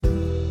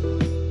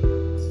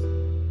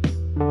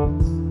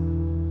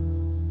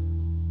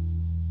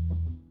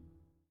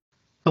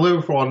Hello,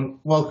 everyone.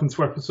 Welcome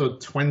to episode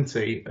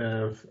 20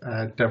 of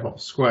DevOps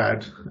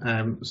Squared.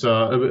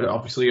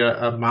 Obviously,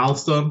 a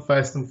milestone,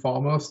 first and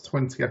foremost,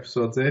 20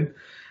 episodes in.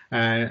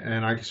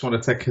 And I just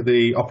want to take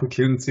the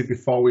opportunity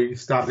before we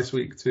start this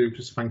week to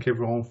just thank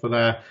everyone for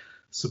their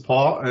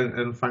support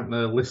and thank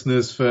the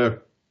listeners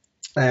for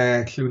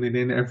tuning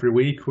in every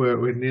week.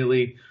 We're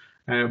nearly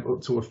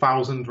up to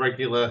 1,000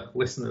 regular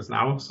listeners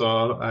now.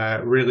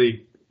 So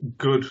really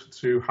good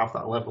to have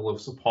that level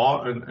of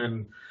support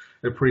and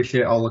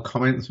appreciate all the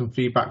comments and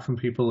feedback from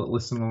people that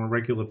listen on a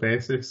regular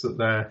basis, that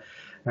they're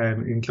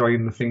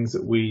enjoying the things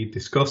that we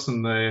discuss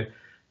and the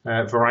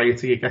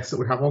variety of guests that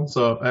we have on.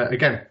 So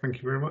again, thank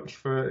you very much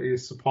for your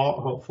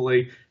support.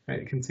 Hopefully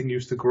it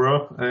continues to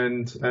grow,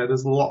 and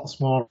there's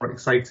lots more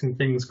exciting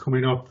things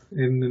coming up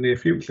in the near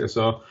future.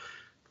 So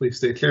please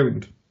stay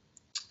tuned.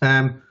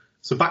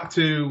 So back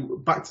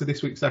to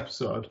this week's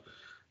episode.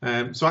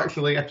 So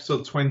actually,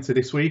 episode 20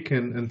 this week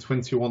and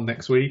 21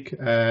 next week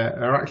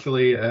are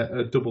actually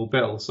a double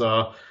bill.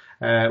 So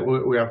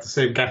we have the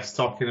same guests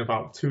talking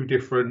about two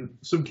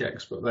different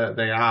subjects, but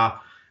they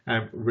are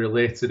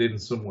related in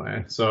some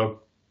way.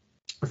 So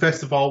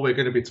first of all, we're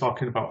going to be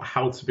talking about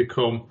how to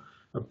become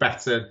a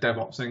better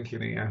DevOps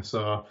engineer.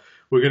 So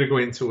we're going to go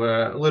into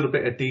a little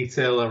bit of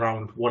detail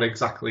around what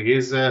exactly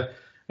is a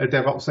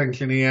DevOps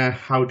engineer,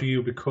 how do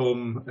you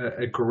become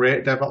a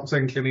great DevOps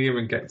engineer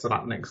and get to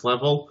that next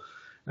level,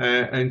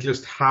 and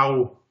just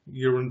how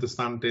your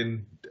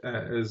understanding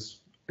has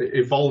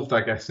evolved,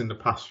 I guess, in the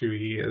past few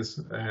years,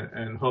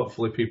 and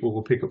hopefully people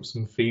will pick up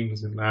some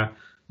themes in there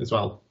as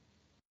well.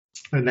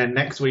 And then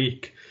next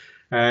week,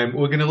 we're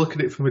going to look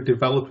at it from a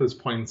developer's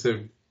point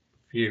of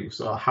view.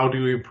 So how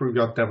do you improve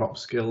your DevOps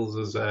skills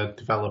as a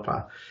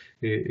developer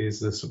is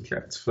the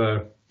subject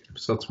for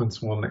episode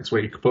 21 next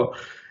week. But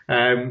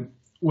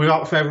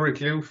without further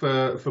ado,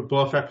 for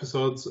both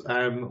episodes,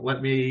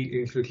 let me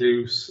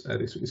introduce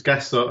this week's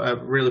guest. So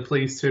really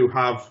pleased to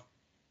have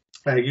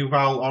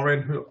Yuval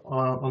Oren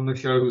on the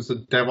show, who's a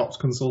DevOps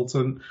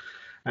consultant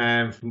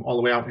from all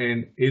the way out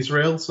in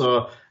Israel.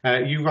 So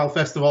Yuval,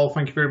 first of all,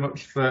 thank you very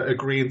much for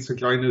agreeing to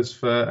join us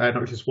for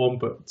not just one,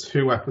 but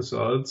two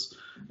episodes.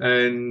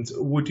 And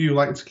would you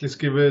like to just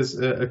give us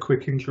a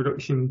quick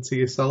introduction to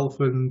yourself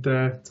and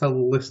tell the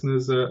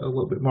listeners a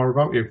little bit more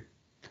about you?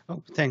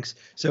 Oh, thanks.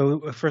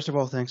 So first of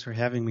all, thanks for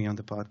having me on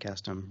the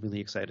podcast. I'm really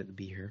excited to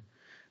be here.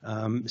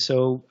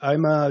 So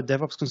I'm a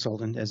DevOps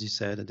consultant, as you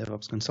said, a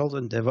DevOps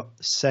consultant,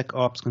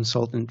 DevSecOps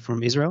consultant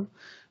from Israel.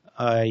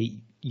 I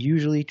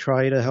usually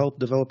try to help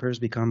developers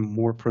become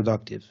more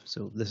productive.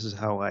 So this is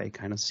how I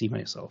kind of see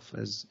myself,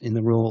 as in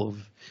the role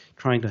of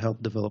trying to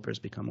help developers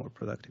become more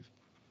productive.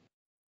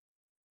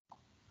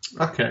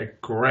 Okay,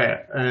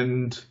 great.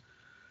 And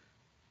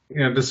you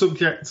know, the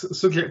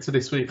subject to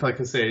this week, like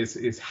I say,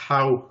 is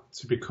how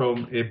to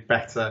become a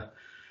better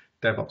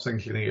DevOps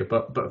engineer.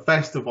 But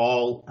first of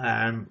all,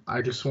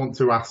 I just want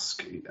to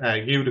ask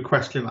you the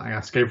question that I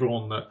ask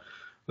everyone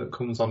that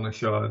comes on the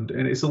show, and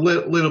it's a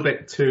little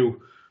bit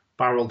too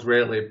barreled,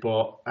 really.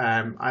 But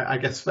I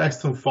guess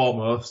first and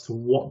foremost,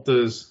 what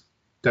does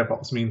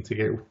DevOps mean to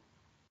you?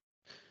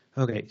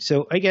 Okay,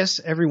 so I guess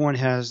everyone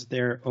has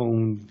their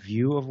own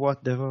view of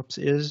what DevOps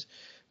is,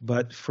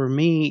 but for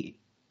me,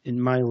 in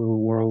my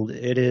little world,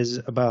 it is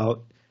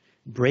about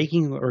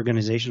breaking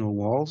organizational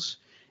walls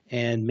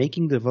and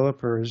making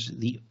developers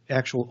the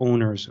actual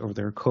owners of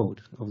their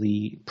code, of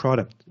the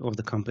product of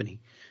the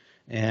company.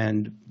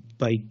 And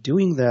by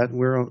doing that,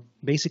 we're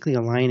basically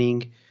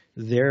aligning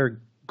their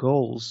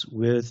goals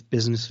with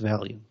business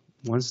value.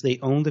 Once they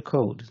own the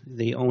code,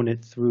 they own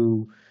it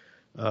through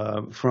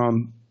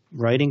from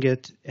writing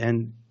it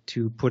and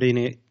to putting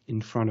it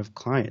in front of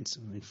clients,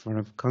 in front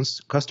of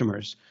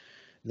customers.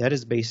 That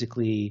is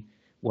basically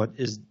what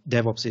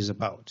DevOps is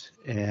about.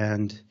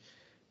 And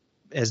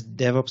as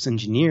DevOps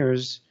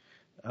engineers,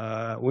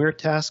 we're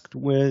tasked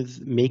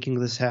with making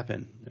this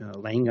happen,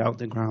 laying out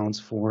the grounds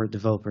for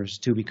developers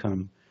to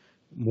become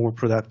more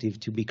productive,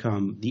 to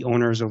become the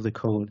owners of the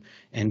code,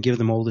 and give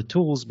them all the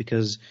tools,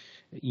 because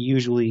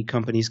usually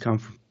companies come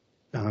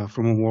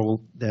from a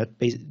world that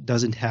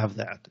doesn't have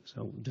that.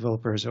 So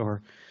developers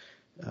are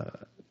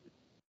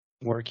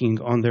working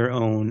on their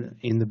own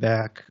in the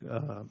back,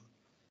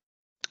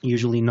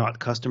 usually not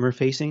customer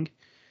facing,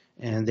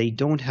 and they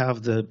don't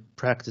have the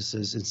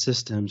practices and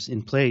systems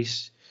in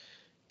place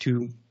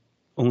to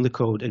own the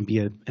code and be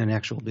an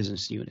actual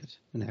business unit,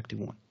 an active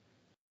one.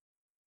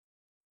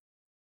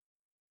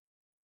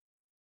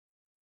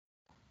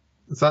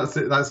 So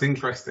that's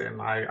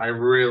interesting. I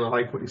really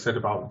like what you said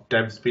about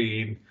devs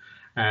being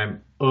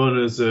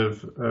owners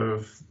of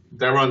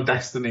their own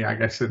destiny, I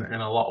guess, in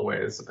a lot of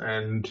ways.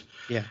 And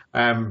yeah,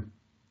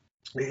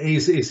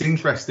 it's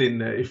interesting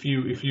that if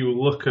you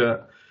look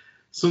at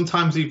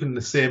sometimes even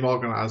the same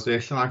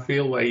organization, I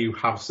feel, where you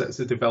have sets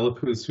of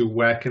developers who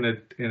work in a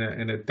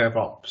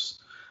DevOps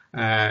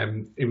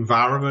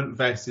environment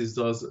versus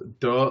those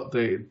don't,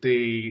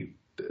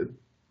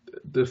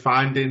 the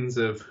findings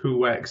of who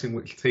works in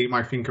which team,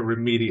 I think, are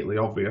immediately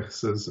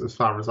obvious as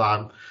far as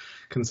I'm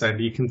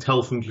concerned. You can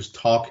tell from just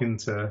talking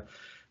to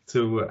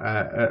to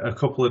a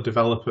couple of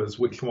developers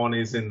which one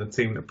is in the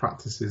team that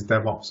practices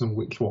DevOps and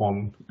which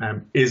one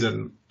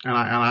isn't. And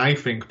I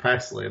think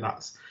personally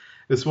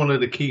that's one of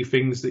the key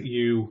things that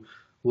you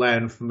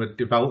learn from a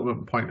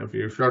development point of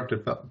view. If you're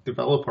a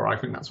developer, I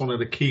think that's one of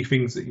the key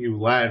things that you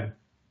learn.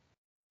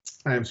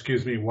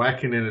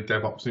 Working in a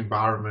DevOps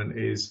environment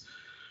is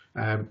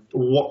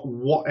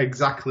what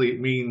exactly it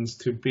means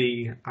to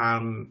be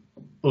an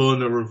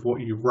owner of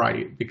what you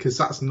write, because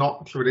that's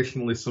not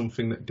traditionally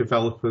something that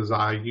developers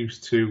are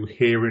used to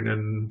hearing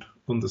and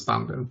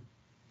understanding.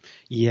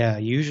 Yeah,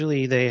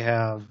 usually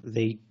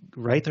they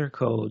write their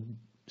code,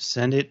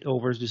 send it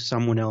over to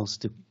someone else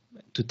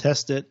to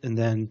test it, and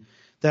then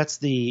that's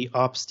the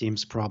ops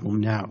team's problem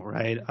now,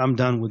 right? I'm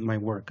done with my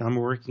work. I'm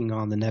working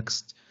on the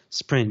next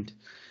sprint.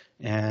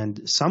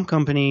 And some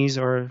companies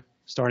are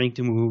starting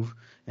to move,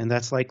 and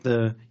that's like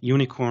the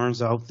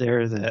unicorns out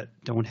there that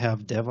don't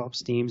have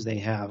DevOps teams. They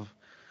have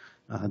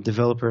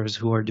developers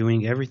who are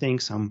doing everything.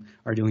 Some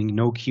are doing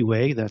no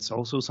QA. That's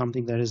also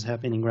something that is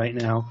happening right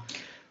now.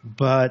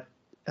 But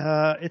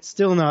it's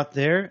still not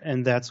there,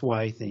 and that's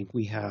why I think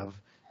we have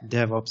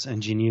DevOps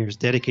engineers,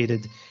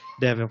 dedicated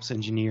DevOps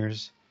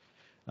engineers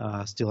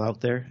still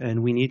out there,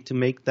 and we need to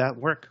make that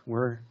work.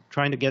 We're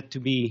trying to get to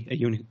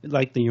be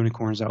like the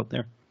unicorns out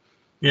there.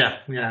 Yeah,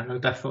 no,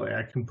 definitely.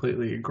 I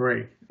completely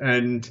agree.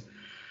 And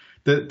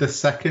the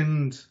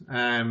second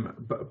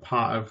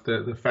part of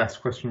the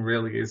first question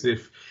really is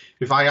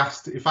if I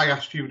asked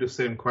you the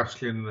same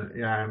question,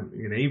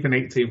 even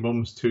 18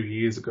 months, 2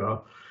 years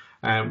ago,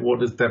 what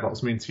does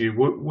DevOps mean to you?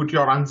 Would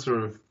your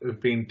answer have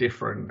been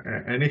different?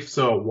 And if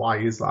so, why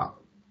is that?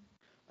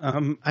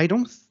 I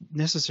don't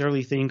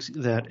necessarily think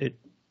that it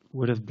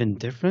would have been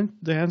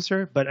different, the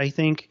answer, but I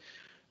think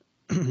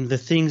the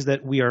things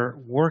that we are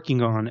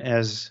working on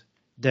as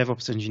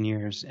DevOps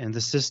engineers and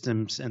the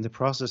systems and the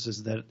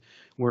processes that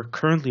we're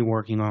currently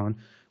working on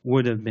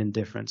would have been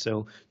different.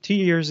 So 2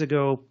 years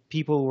ago,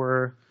 people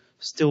were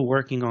still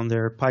working on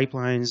their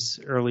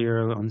pipelines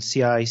earlier on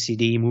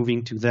CI/CD,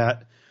 moving to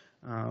that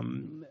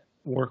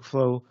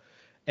workflow,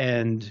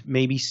 and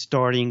maybe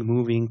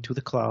moving to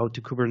the cloud,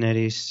 to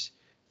Kubernetes,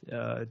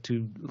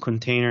 to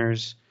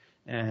containers.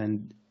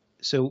 And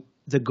so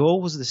the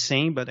goal was the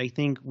same, but I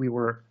think we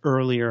were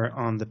earlier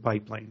on the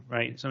pipeline,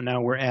 right? So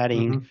now we're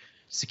adding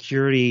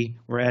security,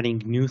 we're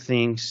adding new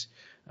things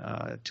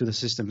to the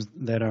systems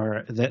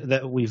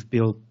that we've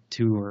built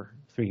 2 or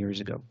 3 years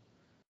ago.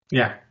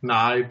 Yeah, no,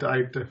 I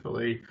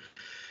definitely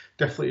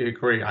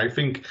agree. I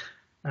think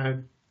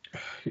so.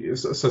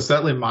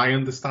 Certainly, my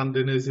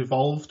understanding has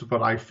evolved,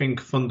 but I think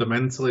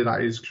fundamentally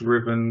that is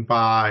driven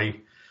by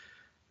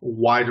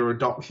wider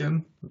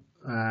adoption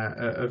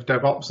of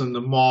DevOps, and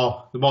the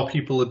more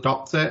people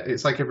adopt it,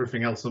 it's like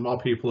everything else. The more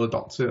people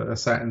adopt a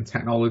certain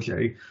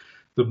technology,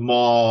 the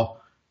more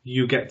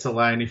you get to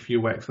learn, if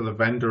you work for the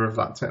vendor of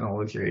that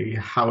technology,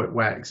 how it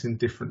works in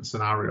different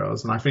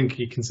scenarios. And I think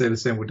you can say the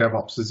same with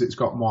DevOps as it's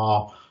got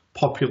more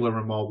popular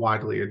and more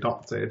widely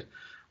adopted.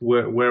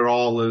 We're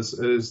all as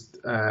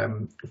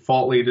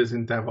thought leaders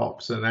in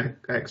DevOps and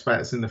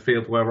experts in the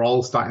field, we're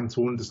all starting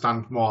to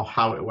understand more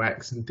how it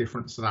works in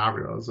different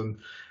scenarios. And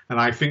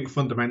I think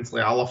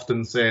fundamentally, I'll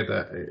often say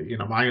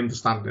that, my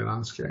understanding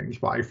has changed,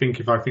 but I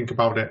think if I think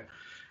about it,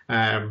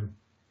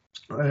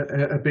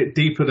 a bit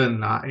deeper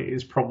than that, it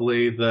is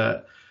probably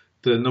that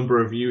the number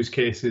of use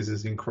cases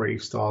has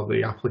increased, or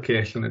the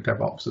application of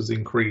DevOps has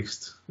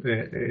increased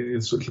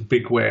in such a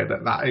big way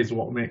that is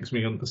what makes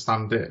me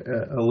understand it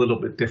a little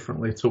bit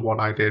differently to what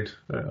I did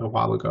a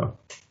while ago.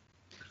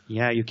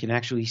 Yeah, you can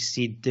actually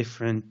see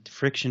different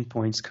friction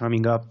points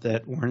coming up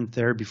that weren't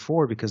there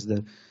before, because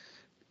the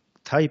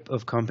type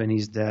of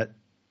companies that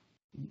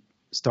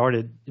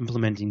started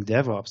implementing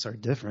DevOps are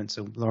different.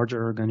 So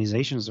larger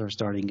organizations are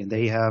starting, and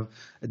they have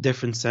a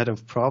different set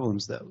of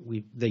problems that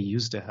they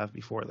used to have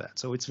before that.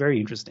 So it's very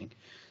interesting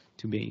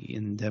to be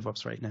in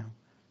DevOps right now.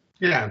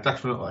 Yeah,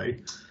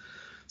 definitely.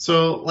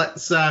 So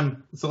let's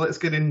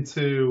get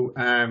into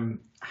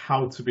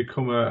how to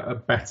become a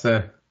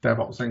better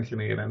DevOps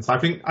engineer then. So I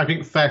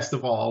think first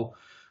of all,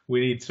 we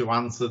need to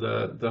answer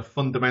the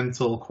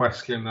fundamental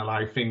question that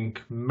I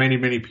think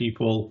many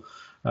people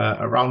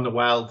around the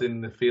world in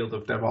the field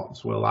of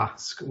DevOps will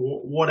ask.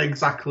 What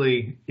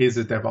exactly is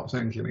a DevOps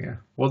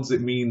engineer? What does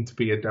it mean to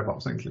be a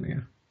DevOps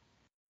engineer?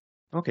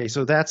 Okay,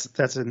 so that's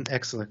an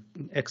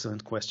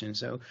excellent question.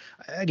 So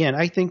again,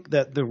 I think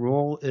that the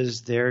role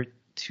is there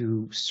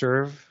to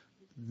serve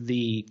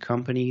the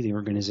company, the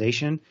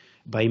organization,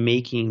 by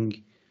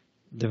making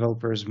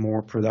developers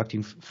more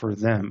productive for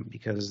them,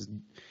 because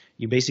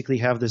you basically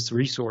have this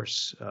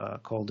resource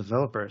called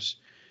developers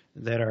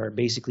that are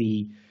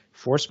basically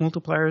force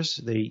multipliers.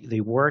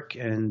 They work,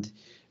 and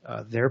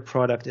their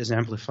product is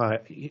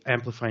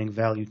amplifying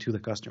value to the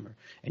customer.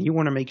 And you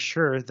want to make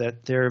sure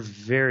that they're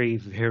very,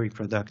 very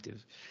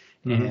productive.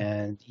 Mm-hmm.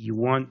 And you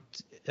want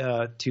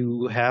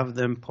to have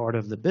them part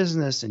of the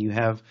business, and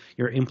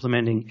you're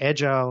implementing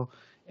Agile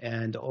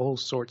and all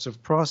sorts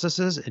of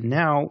processes. And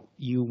now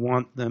you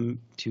want them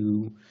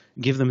to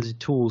give them the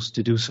tools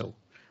to do so,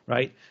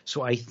 right?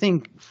 So I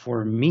think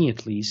for me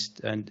at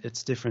least, and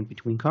it's different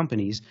between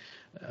companies,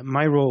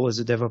 my role as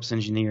a DevOps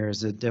engineer,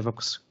 as a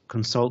DevOps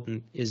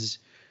consultant,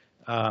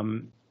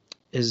 um,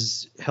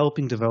 is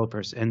helping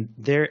developers, and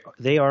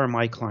they are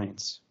my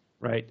clients,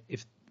 right?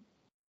 If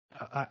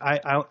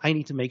I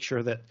need to make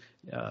sure that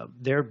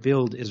their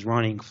build is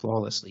running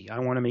flawlessly. I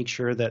want to make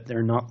sure that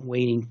they're not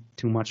waiting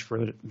too much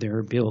for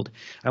their build.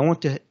 I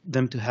want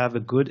them to have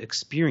a good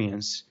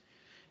experience,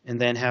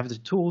 and then have the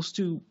tools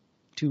to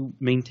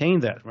maintain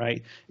that,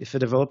 right? If a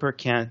developer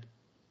can't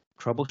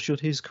troubleshoot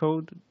his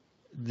code,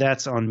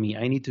 that's on me.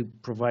 I need to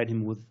provide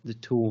him with the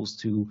tools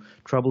to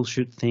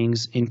troubleshoot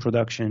things in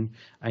production.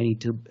 I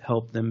need to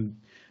help them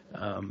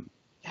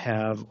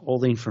have all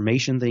the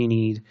information they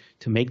need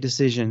to make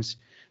decisions.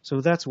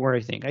 So that's where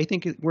I think.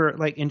 We're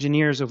like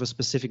engineers of a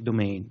specific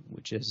domain,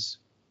 which is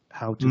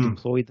how to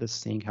deploy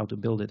this thing, how to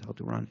build it, how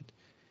to run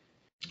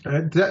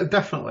it.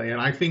 Definitely,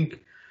 and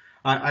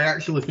I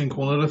actually think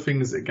one of the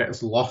things that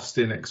gets lost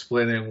in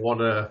explaining what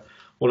a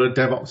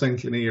DevOps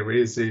engineer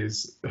is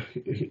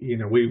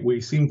we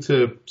seem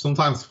to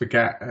sometimes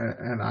forget,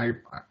 and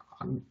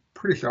I'm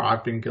pretty sure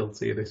I've been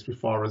guilty of this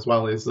before as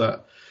well, is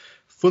that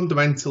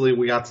fundamentally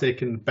we are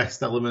taking the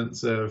best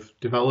elements of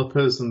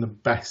developers and the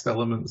best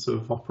elements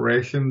of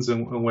operations,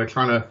 and we're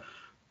trying to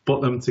put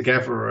them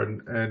together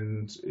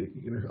and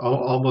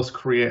almost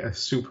create a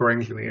super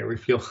engineer,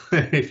 if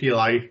you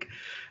like,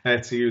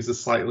 to use a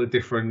slightly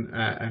different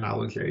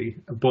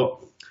analogy.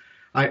 But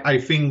I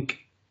think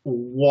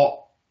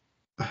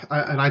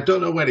and I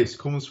don't know where this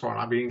comes from.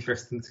 I'd be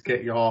interested to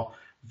get your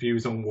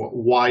views on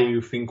why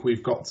you think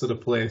we've got to the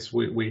place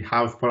we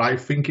have. But I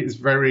think it's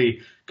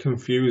very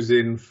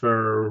confusing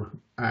for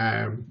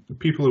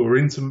people who are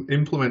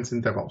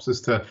implementing DevOps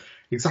as to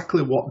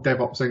exactly what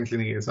DevOps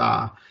engineers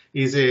are.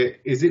 Is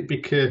it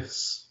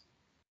because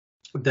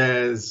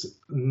there's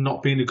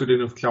not been a good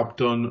enough job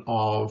done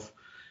of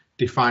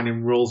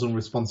defining roles and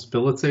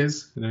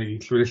responsibilities, your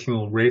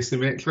traditional RACI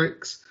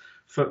matrix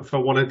for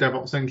what a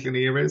DevOps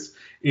engineer is?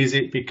 Is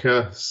it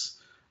because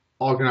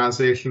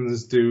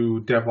organizations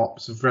do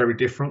DevOps very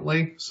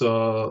differently,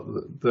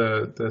 so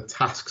the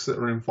tasks that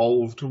are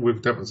involved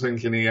with DevOps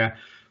engineer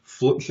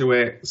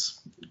fluctuates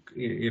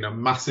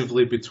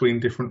massively between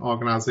different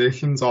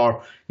organizations?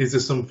 Or is there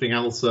something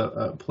else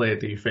at play,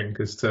 do you think,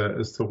 as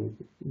to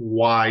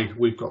why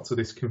we've got to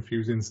this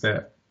confusing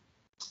state?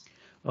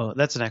 Oh,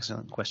 that's an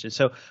excellent question.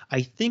 So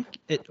I think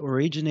it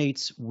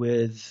originates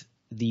with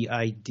the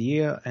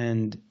idea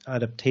and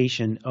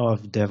adaptation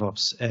of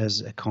DevOps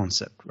as a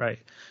concept, right?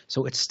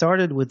 So it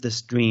started with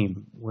this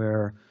dream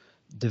where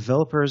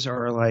developers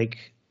are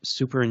like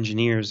super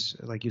engineers,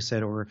 like you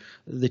said, or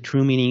the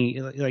true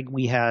meaning, like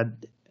we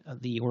had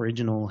the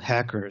original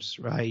hackers,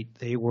 right?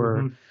 They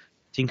were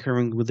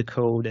tinkering with the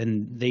code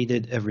and they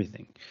did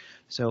everything.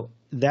 So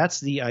that's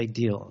the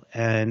ideal.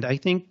 And I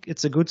think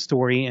it's a good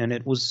story, and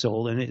it was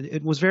sold, and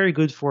it was very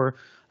good for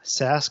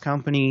SaaS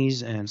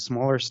companies and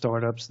smaller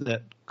startups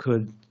that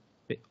could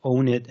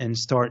own it and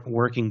start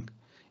working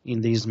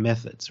in these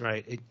methods,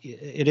 right?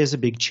 It is a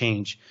big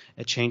change,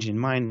 a change in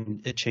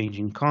mind, a change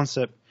in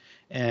concept,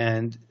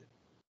 and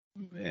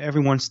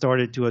everyone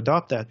started to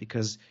adopt that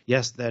because,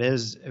 yes, that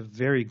is a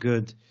very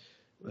good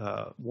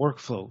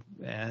workflow,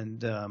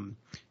 and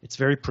it's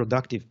very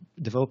productive.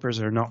 Developers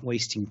are not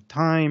wasting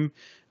time.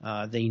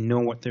 They know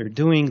what they're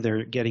doing.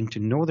 They're getting to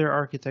know their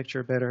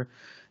architecture better.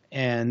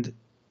 And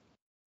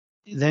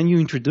then you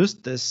introduce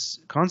this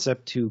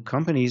concept to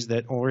companies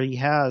that already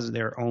has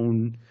their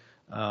own,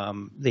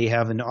 they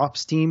have an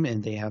ops team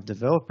and they have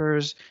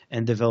developers,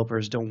 and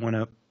developers don't want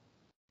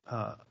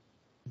to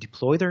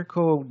deploy their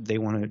code. They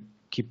want to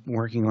keep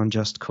working on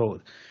just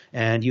code.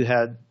 And you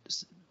had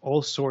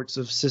all sorts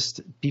of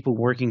people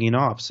working in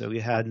ops. So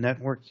you had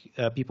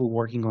people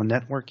working on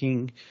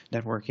networking,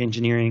 network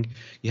engineering.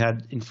 You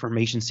had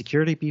information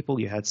security people.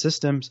 You had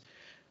systems,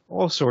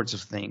 all sorts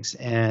of things.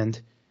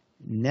 And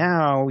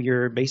now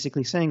you're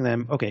basically saying to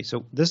them, okay,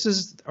 so this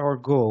is our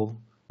goal.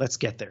 Let's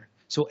get there.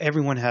 So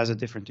everyone has a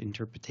different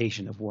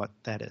interpretation of what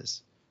that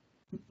is.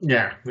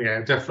 Yeah,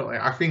 definitely.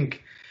 I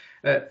think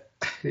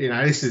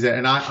this is it.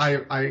 And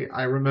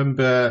I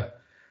remember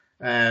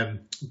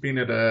being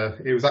at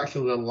it was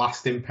actually the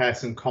last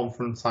in-person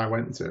conference I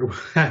went to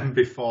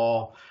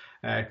before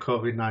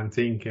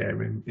COVID-19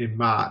 came in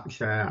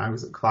March. I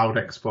was at Cloud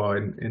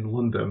Expo in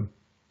London.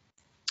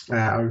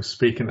 I was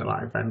speaking at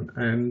that event,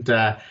 and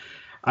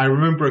I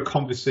remember a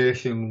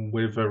conversation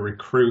with a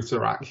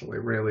recruiter actually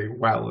really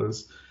well,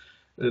 as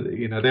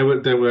they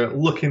were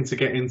looking to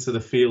get into the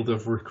field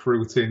of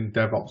recruiting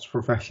DevOps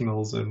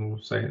professionals,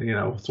 and saying,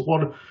 so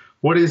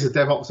what is a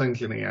DevOps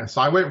engineer?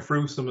 So I went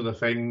through some of the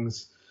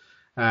things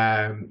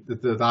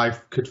that I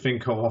could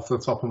think of off the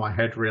top of my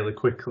head really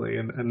quickly,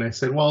 and they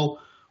said,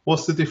 well,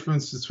 what's the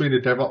difference between a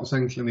DevOps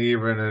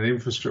engineer and an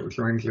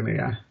infrastructure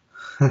engineer?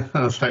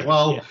 I was like,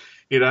 well,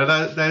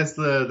 there's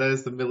the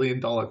 $1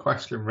 million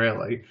question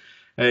really.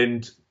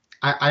 And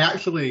I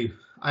actually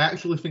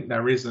think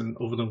there isn't,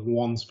 other than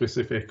one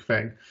specific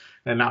thing,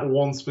 and that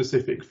one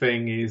specific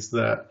thing is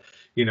that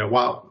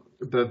while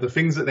the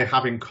things that they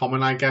have in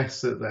common, I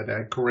guess, that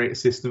they're great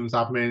systems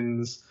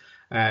admins.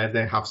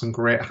 They have some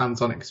great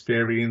hands-on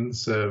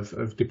experience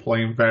of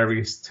deploying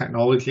various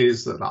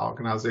technologies that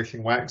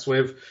organization works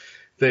with.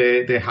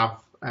 They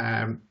have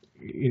some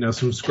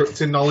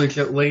scripting knowledge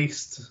at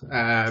least.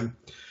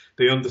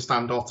 They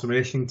understand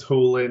automation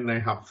tooling. They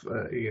have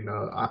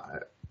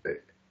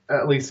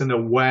at least an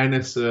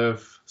awareness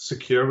of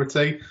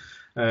security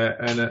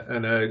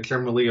and are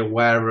generally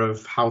aware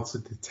of how to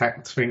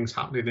detect things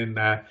happening in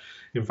their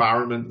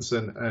environments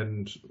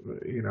and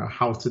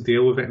how to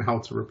deal with it and how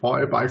to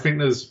report it. But I think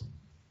there's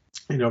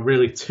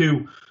really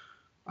two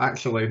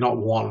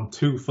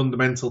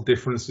fundamental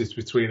differences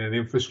between an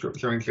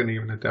infrastructure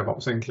engineer and a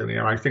DevOps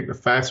engineer. I think the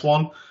first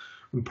one,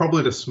 and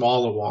probably the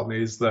smaller one,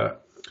 is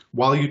that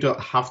while you don't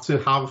have to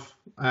have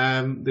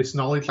this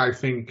knowledge, I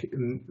think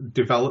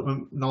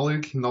development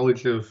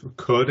knowledge of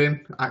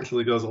coding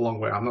actually goes a long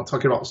way. I'm not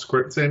talking about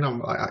scripting,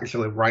 I'm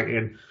actually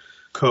writing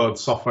code,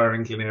 software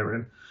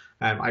engineering.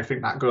 I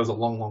think that goes a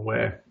long, long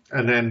way.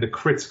 And then the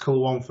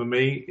critical one for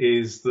me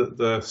is that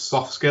the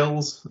soft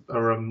skills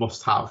are a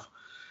must-have.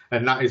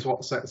 And that is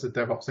what sets a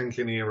DevOps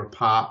engineer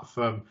apart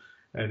from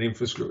an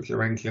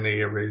infrastructure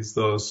engineer, is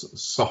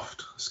those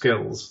soft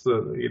skills,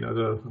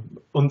 the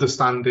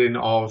understanding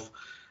of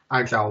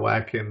agile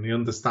working, the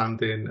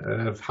understanding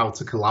of how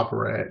to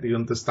collaborate, the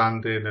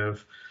understanding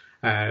of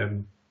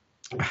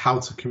how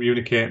to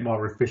communicate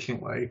more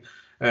efficiently.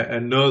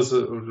 And those,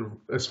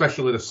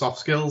 especially the soft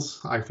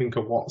skills, I think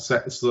are what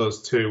sets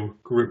those two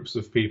groups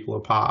of people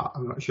apart.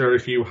 I'm not sure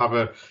if you have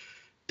a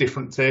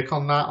different take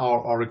on that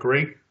or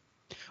agree.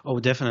 Oh,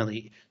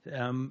 definitely.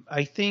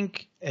 I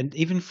think, and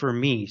even for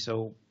me,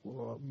 so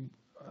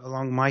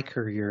along my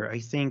career, I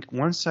think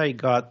once I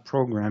got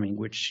programming,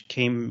 which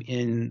came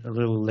in a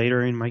little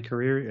later in my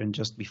career and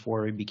just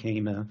before I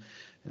became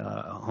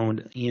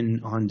honed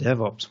in on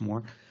DevOps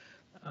more,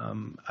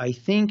 I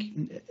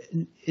think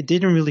it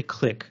didn't really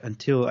click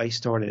until I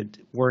started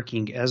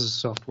working as a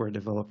software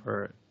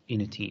developer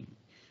on a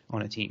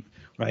team,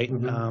 right?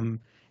 Mm-hmm.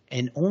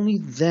 And only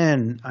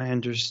then I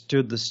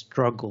understood the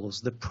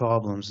struggles, the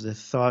problems, the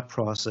thought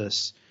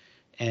process,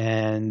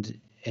 and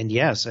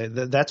yes,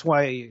 that's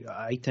why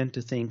I tend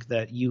to think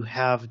that you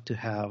have to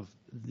have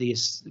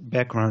this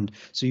background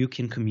so you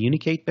can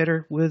communicate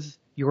better with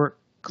your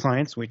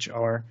clients, which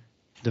are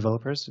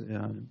developers,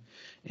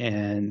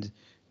 and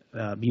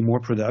be more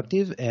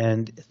productive.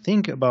 And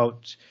think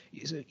about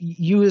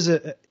you as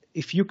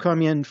if you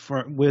come in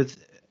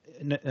with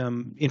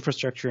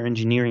infrastructure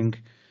engineering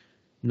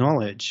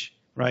knowledge,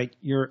 right?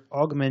 You're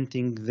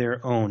augmenting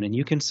their own, and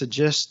you can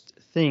suggest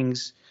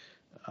things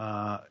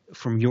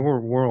from your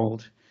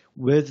world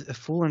with a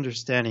full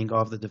understanding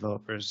of the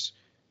developer's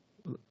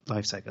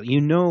lifecycle. You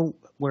know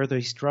where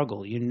they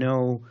struggle. You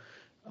know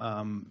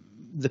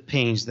the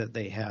pains that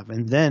they have,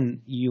 and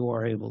then you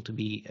are able to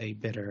be a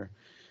better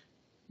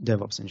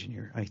DevOps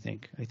engineer. I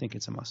think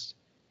it's a must.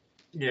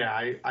 Yeah,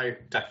 I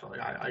definitely,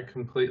 I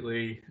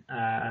completely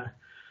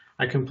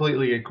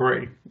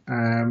agree.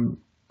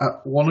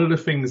 One of the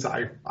things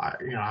that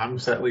I'm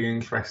certainly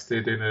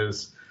interested in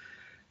is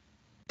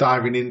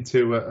diving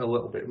into a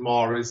little bit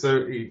more is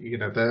that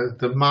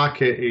the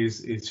market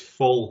is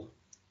full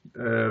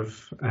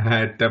of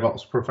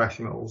DevOps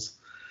professionals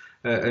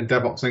and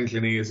DevOps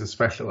engineers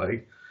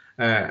especially,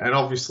 and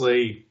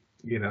obviously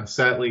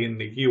certainly in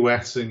the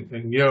US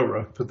and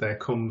Europe there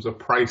comes a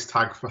price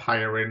tag for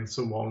hiring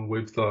someone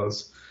with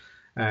those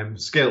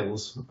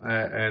skills,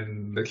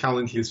 and the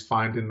challenge is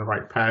finding the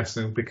right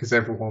person, because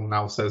everyone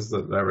now says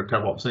that they're a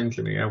DevOps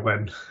engineer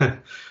when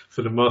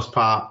for the most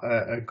part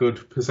a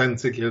good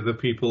percentage of the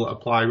people that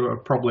apply are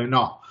probably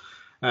not.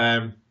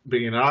 But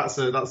that's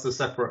a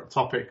separate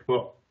topic.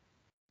 But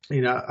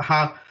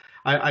how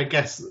I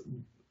guess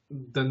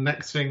the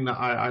next thing that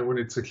I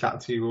wanted to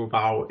chat to you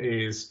about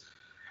is,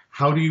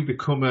 how do you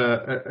become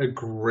a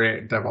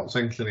great DevOps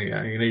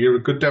engineer? You're a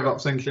good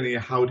DevOps engineer.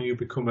 How do you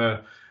become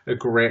a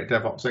great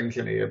DevOps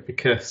engineer?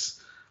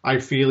 Because I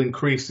feel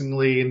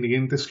increasingly in the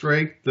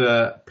industry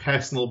the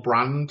personal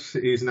brand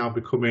is now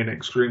becoming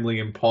extremely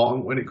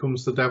important when it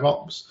comes to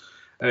DevOps.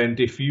 And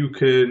if you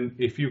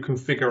can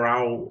figure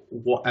out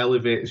what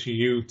elevates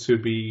you to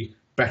be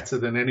better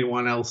than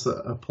anyone else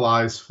that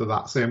applies for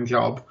that same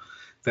job,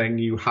 then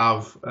you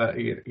have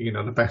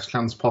the best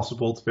chance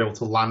possible to be able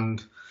to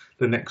land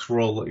the next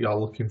role that you're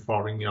looking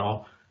for in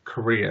your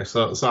career.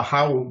 So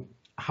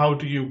how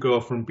do you go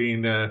from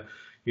being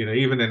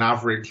even an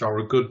average or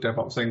a good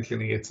DevOps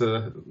engineer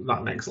to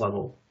that next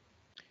level?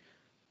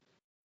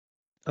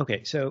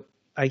 Okay, so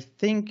I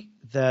think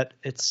that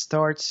it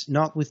starts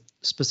not with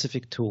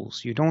specific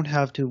tools. You don't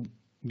have to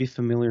be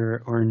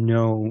familiar or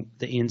know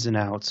the ins and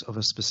outs of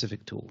a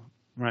specific tool,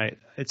 right?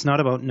 It's not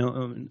about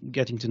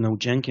getting to know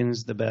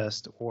Jenkins the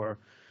best, or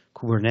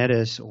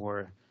Kubernetes,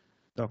 or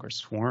Docker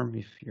Swarm,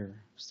 if you're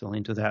still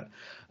into that,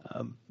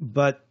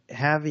 but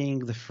having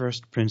the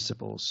first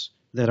principles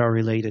that are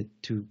related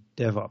to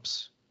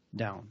DevOps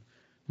down.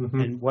 Mm-hmm.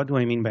 And what do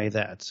I mean by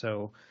that?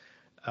 So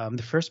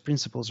the first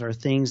principles are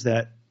things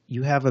that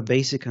you have a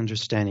basic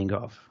understanding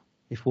of.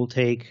 If we'll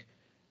take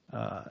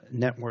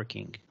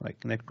networking,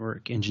 like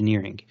network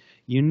engineering.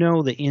 You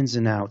know the ins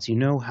and outs. You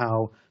know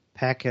how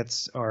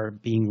packets are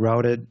being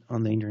routed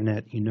on the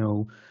internet. You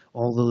know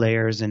all the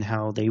layers and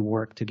how they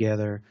work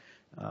together.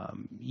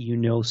 You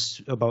know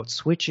about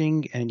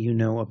switching, and you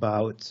know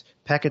about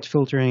packet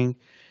filtering.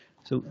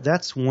 So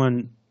that's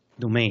one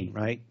domain,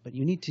 right? But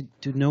you need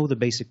to know the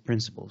basic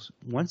principles.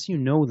 Once you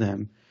know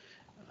them,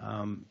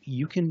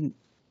 you can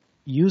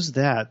use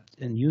that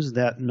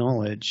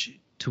knowledge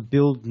to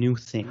build new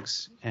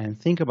things and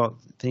think about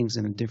things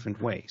in a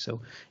different way.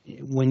 So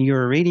when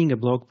you're reading a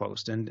blog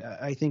post, and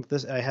I think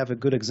I have a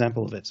good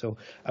example of it. So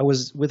I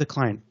was with a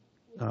client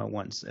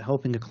once,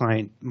 helping a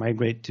client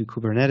migrate to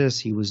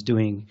Kubernetes.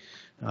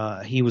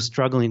 He was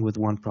struggling with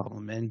one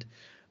problem, and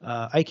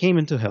I came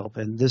in to help.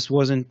 And this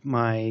wasn't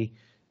my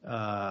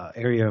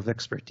area of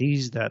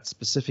expertise, that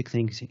specific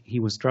things he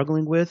was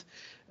struggling with.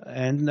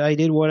 And I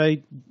did what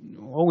I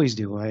always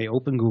do. I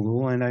open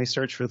Google and I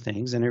search for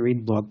things and I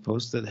read blog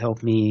posts that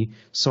help me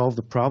solve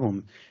the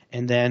problem.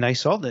 And then I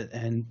solved it.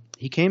 And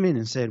he came in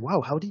and said,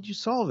 "Wow, how did you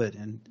solve it?"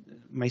 And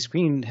my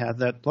screen had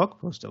that blog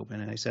post open.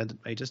 And I said,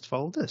 "I just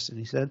followed this." And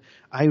he said,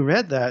 "I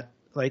read that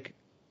like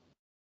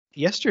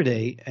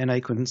yesterday and I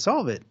couldn't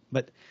solve it."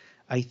 But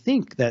I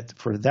think that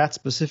for that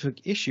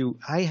specific issue,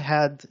 I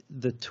had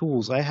the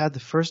tools, I had the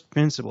first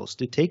principles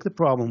to take the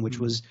problem, which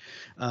was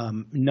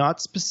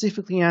not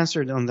specifically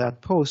answered on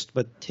that post,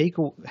 but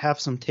have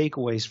some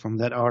takeaways from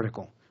that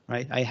article,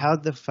 right? I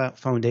had the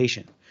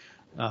foundation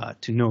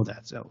to know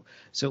that.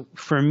 So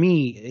for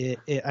me,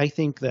 I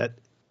think that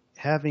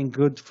having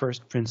good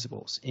first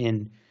principles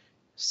in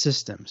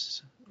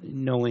systems,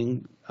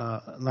 knowing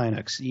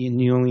Linux,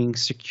 knowing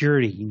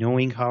security,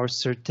 knowing how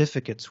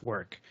certificates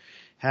work,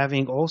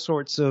 having all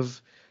sorts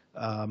of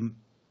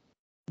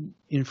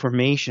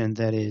information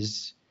that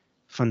is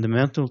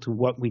fundamental to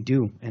what we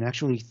do, and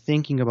actually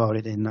thinking about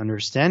it and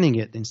understanding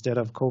it instead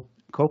of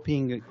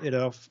copying it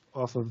off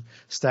of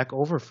Stack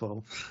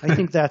Overflow. I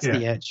think that's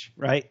the edge,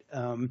 right?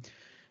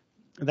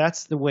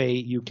 That's the way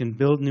you can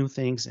build new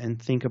things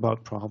and think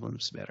about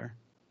problems better.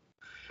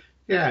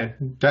 Yeah,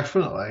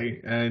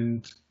 definitely.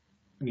 And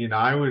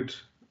I would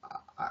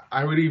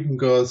even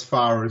go as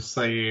far as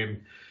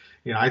saying,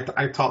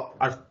 I've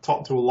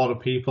talked to a lot of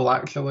people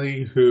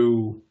actually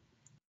who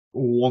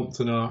want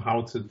to know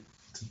how to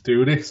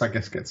do this, I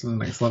guess, get to the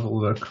next level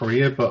of their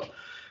career, but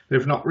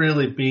they've not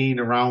really been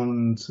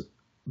around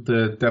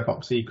the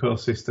DevOps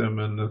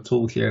ecosystem and the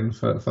toolchain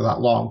for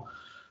that long.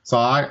 So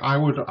I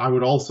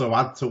would also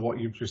add to what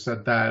you've just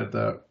said there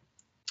that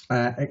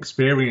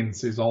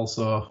experience is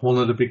also one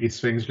of the biggest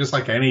things. Just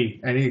like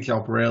any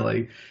job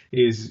really,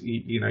 is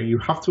you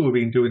have to have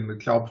been doing the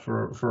job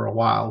for a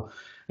while.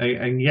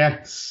 And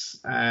yes,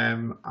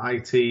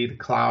 IT, the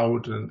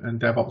cloud, and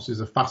DevOps is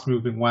a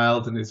fast-moving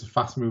world and it's a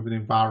fast-moving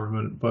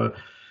environment. But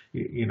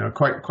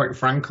quite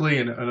frankly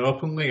and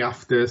openly,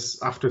 after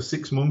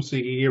 6 months,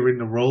 a year in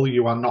the role,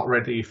 you are not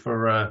ready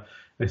for a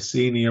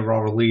senior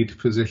or a lead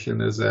position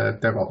as a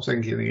DevOps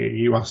engineer.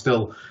 You are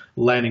still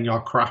learning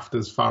your craft,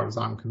 as far as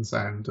I'm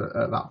concerned.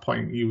 At that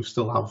point, you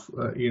still have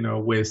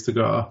ways to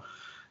go.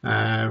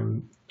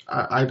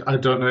 I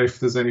don't know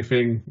if there's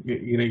anything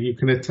you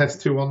can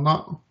attest to on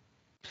that.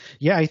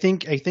 Yeah, I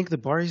think the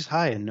bar is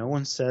high, and no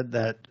one said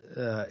that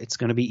it's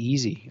going to be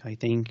easy. I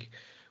think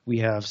we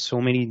have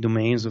so many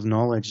domains of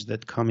knowledge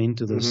that come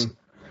into this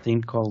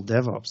thing called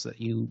DevOps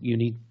that you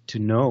need to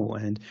know.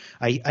 And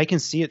I can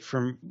see it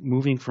from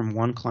moving from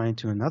one client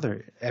to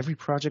another. Every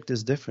project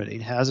is different.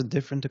 It has a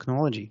different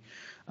technology.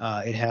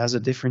 It has a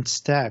different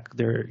stack.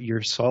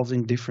 You're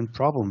solving different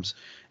problems,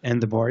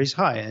 and the bar is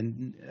high.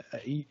 And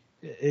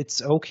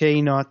it's okay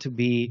not to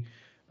be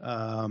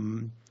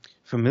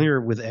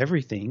familiar with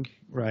everything,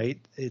 right?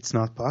 It's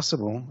not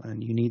possible,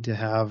 and you need to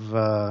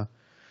have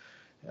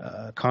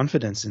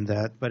confidence in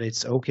that. But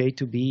it's okay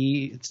to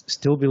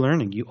still be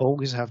learning. You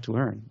always have to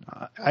learn.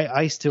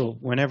 I still,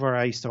 whenever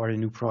I start a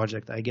new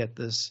project, I get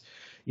this.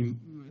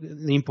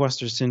 The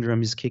imposter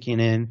syndrome is kicking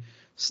in.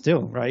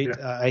 Still, right?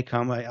 Yeah.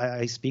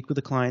 I speak with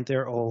the client.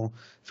 They're all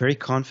very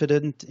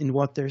confident in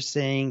what they're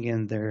saying,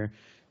 and they're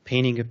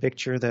painting a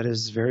picture that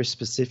is very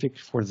specific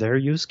for their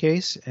use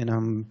case. And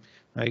I'm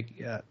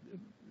like,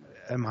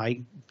 am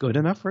I good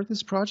enough for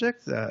this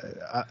project? Do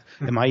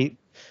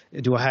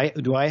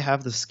I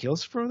have the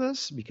skills for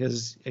this?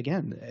 Because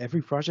again,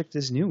 every project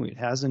is new. It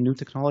has a new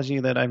technology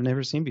that I've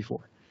never seen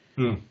before.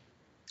 Yeah,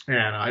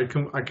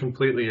 I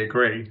completely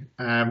agree.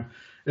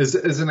 As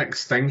an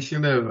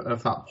extension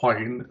of that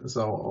point,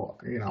 so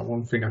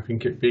one thing I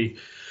think it'd be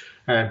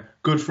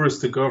good for us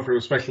to go through,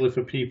 especially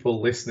for people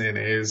listening,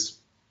 is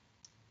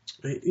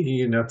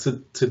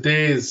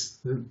today's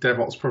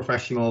DevOps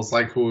professionals,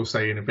 like we were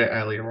saying a bit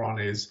earlier on,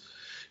 is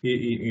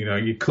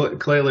you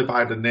clearly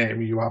by the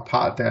name you are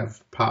part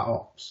dev, part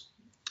ops.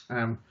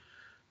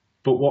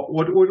 But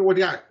what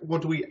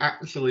do we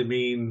actually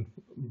mean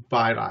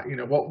by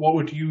that? What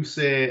would you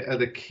say are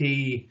the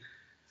key,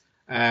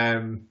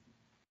 the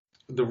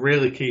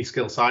really key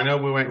skills? So I know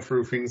we went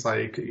through things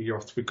like you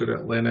have to be good at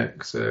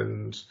Linux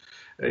and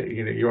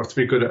you have to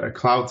be good at a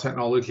cloud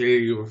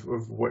technology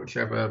of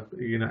whichever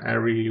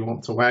area you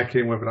want to work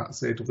in, whether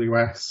that's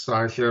AWS,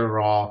 Azure,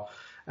 or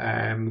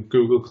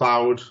Google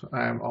Cloud,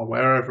 or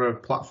wherever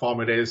platform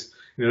it is.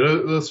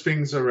 Those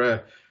things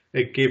are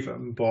a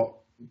given. But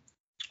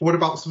what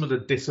about some of the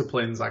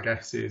disciplines? I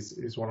guess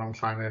is what I'm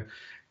trying to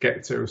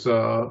get to.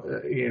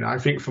 So I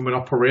think from an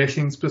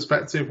operations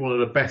perspective, one of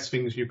the best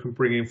things you can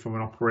bring in from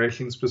an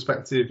operations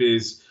perspective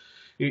is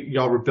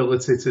your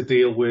ability to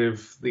deal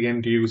with the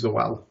end user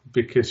well,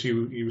 because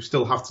you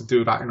still have to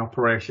do that in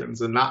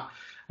operations. And that,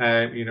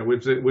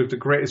 with the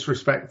greatest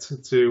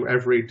respect to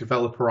every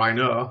developer I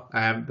know,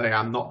 they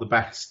are not the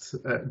best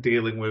at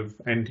dealing with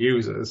end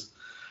users.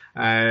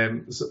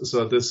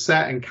 So there's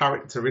certain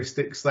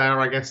characteristics there,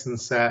 I guess,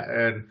 and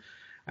certain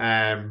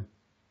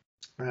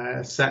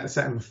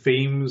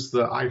themes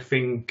that I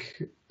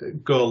think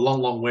go a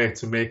long way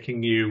to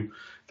making you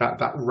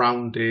that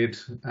rounded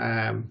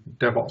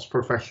DevOps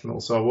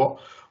professional. So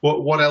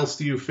what else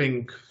do you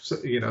think,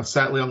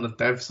 certainly on the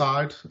dev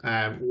side,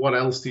 what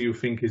else do you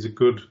think is a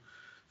good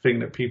thing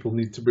that people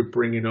need to be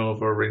bringing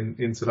over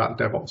into that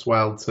DevOps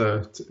world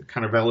to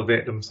kind of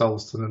elevate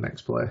themselves to the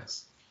next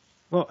place?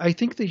 Well, I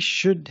think they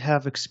should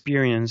have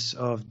experience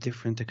of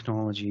different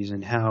technologies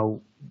and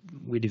how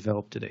we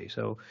develop today.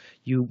 So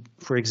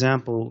for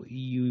example,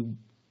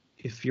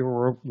 if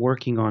you're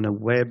working on a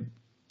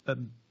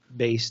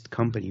web-based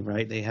company,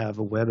 right? They have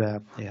a web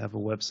app, they have a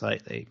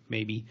website,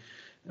 maybe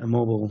a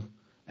mobile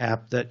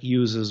app that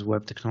uses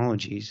web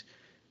technologies.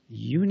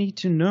 You need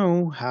to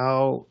know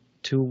how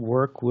to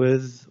work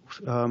with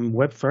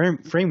web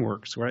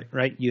frameworks,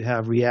 right? You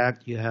have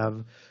React, you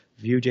have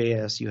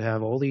Vue.js, you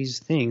have all these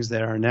things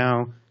that are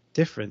now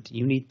different.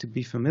 You need to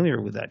be familiar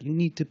with that. You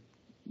need to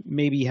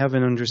maybe have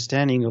an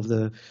understanding of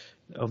the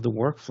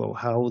workflow,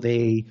 how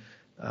they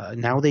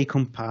now they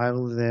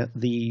compile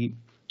the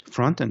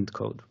front end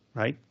code,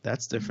 right?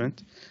 That's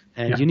different,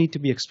 and you need to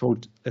be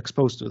exposed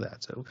to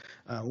that. So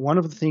one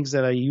of the things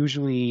that I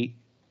usually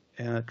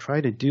try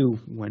to do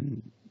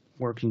when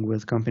working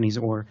with companies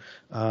or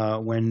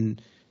when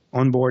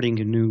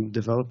onboarding a new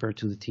developer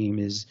to the team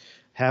is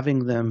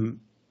having them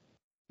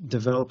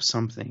develop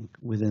something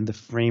within the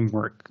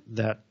framework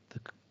that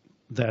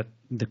the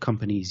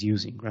company is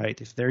using, right?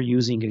 If they're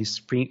using a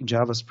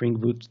Java Spring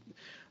Boot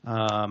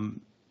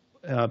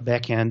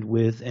backend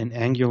with an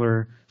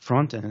Angular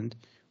front end,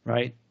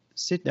 right?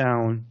 Sit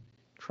down,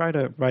 try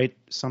to write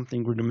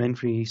something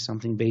rudimentary,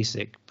 something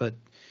basic,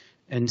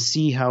 and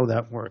see how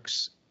that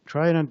works.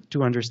 Try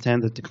to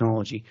understand the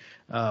technology,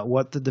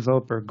 what the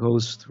developer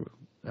goes through,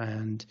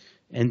 and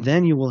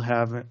then you will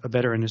have a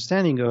better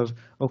understanding of,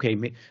 okay,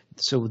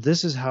 so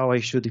this is how I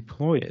should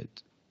deploy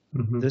it.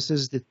 Mm-hmm. This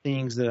is the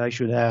things that I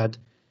should add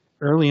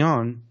early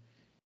on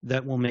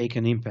that will make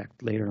an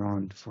impact later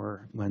on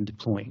for when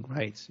deploying,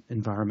 right?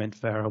 Environment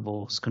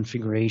variables,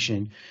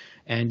 configuration,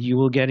 and you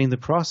will get in the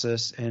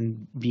process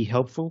and be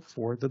helpful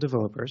for the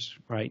developers,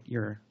 right?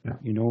 You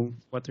know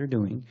what they're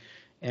doing.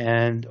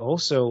 And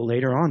also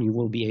later on, you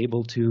will be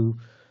able to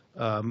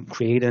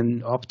create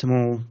an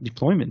optimal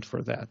deployment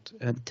for that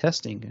and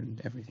testing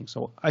and everything.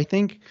 So I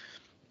think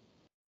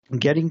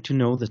getting to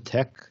know the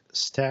tech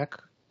stack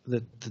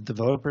that the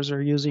developers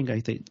are using, I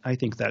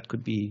think that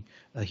could be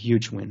a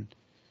huge win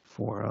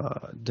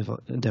for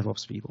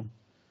DevOps people.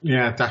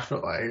 Yeah,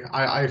 definitely.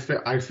 I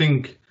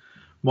think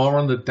more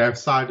on the dev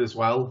side as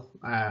well.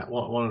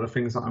 One of the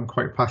things that I'm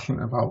quite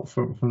passionate about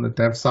from the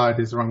dev side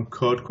is around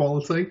code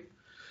quality.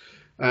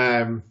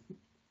 The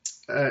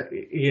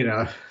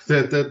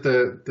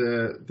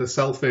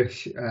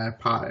selfish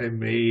part in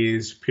me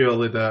is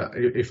purely that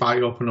if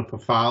I open up a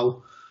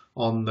file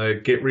on the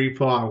Git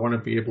repo, I want to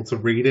be able to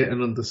read it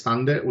and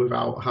understand it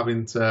without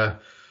having to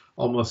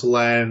almost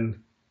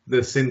learn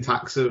the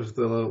syntax of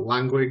the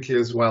language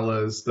as well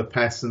as the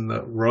person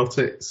that wrote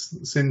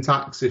its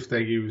syntax, if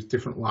they use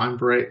different line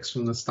breaks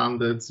from the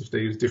standards, if they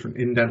use different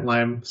indent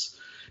lengths,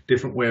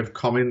 different way of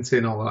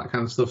commenting, all that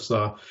kind of stuff.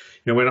 So,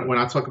 when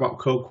I talk about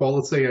code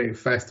quality,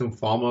 first and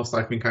foremost,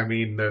 I think I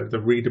mean the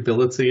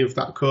readability of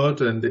that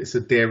code and its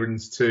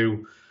adherence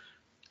to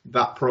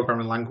that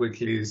programming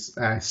language's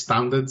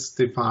standards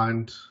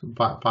defined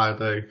by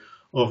the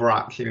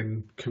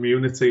overarching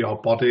community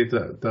or body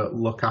that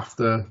look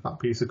after that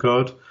piece of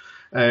code.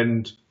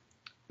 And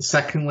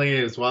secondly,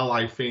 as well,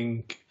 I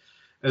think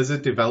as a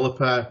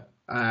developer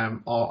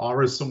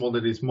or as someone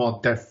that is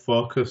more dev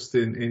focused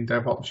in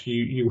DevOps,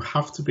 you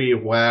have to be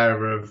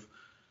aware of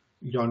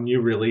your new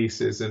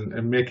releases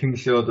and making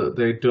sure that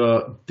they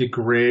don't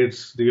degrade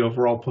the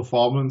overall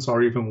performance,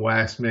 or even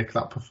worse, make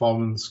that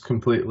performance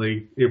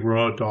completely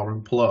erode or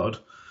implode,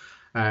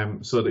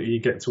 so that you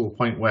get to a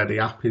point where the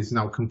app is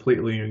now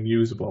completely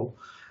unusable.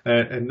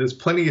 And there's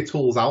plenty of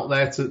tools out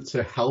there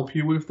to help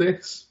you with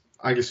this.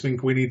 I just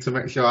think we need to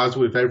make sure, as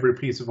with every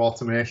piece of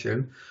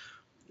automation,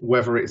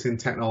 whether it's in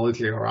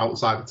technology or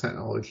outside of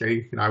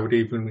technology, I would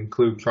even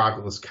include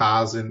driverless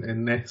cars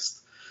in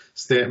this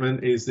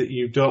statement, is that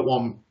you don't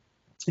want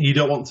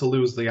to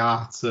lose the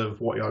art of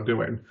what you're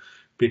doing,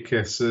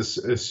 because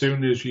as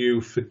soon as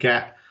you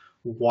forget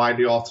why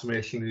the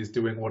automation is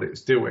doing what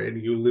it's doing,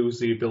 you lose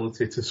the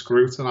ability to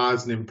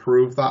scrutinize and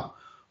improve that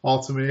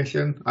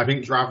automation. I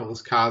think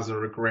driverless cars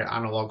are a great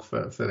analog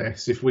for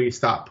this. If we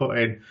start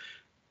putting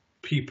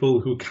people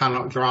who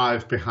cannot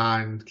drive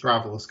behind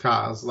driverless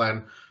cars,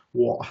 then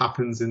what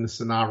happens in the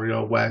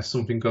scenario where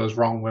something goes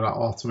wrong with that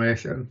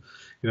automation?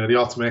 The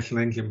automation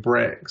engine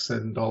breaks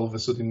and all of a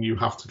sudden you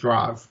have to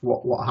drive.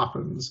 What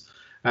happens?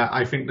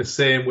 I think the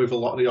same with a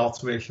lot of the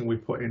automation we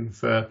put in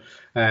for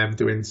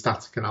doing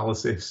static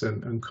analysis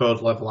and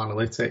code level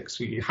analytics.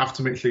 You have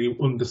to make sure you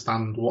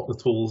understand what the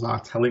tools are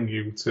telling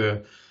you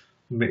to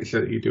make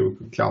sure that you do a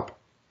good job.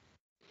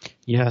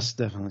 Yes,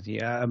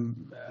 definitely.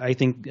 I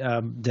think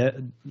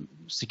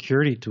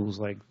security tools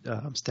like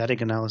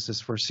static analysis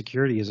for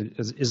security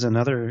is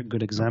another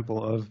good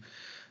example of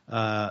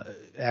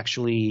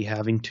actually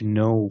having to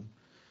know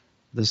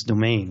this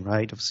domain,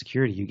 right, of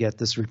security. You get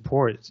this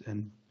report,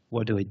 and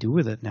what do I do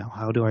with it now?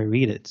 How do I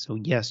read it? So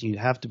yes, you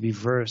have to be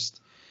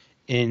versed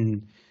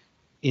in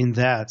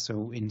that.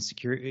 So in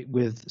security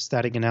with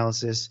static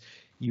analysis,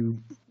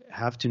 you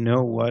have to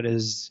know what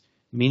is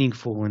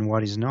meaningful and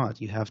what is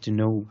not. You have to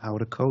know how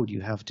to code. You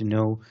have to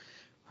know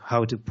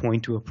how to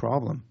point to a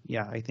problem.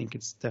 Yeah, I think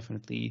it's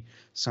definitely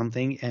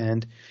something.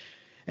 And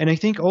I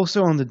think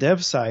also on the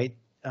dev side,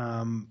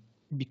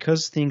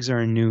 because things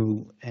are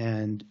new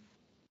and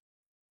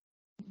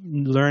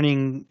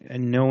learning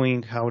and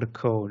knowing how to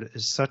code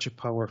is such a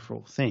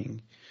powerful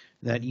thing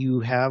that you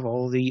have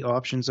all the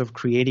options of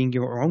creating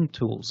your own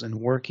tools and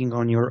working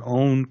on your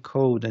own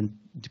code and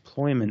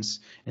deployments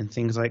and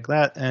things like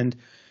that. And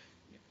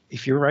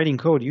if you're writing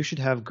code, you should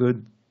have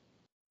good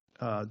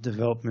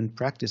development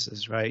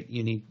practices, right?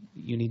 You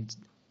need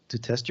to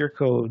test your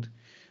code,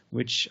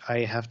 which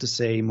I have to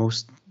say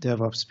most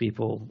DevOps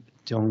people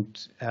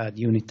don't add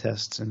unit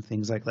tests and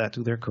things like that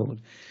to their code.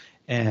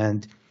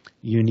 And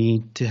you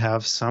need to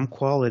have some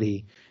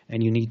quality,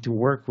 and you need to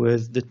work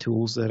with the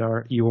tools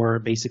that you're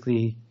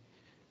basically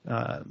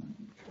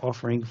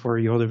offering for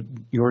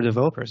your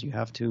developers. You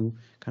have to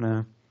kind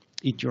of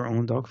eat your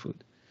own dog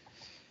food.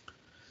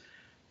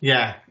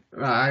 Yeah,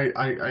 I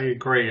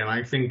agree, and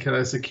I think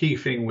that's a key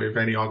thing with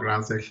any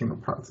organization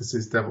that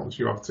practices DevOps.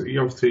 You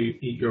have to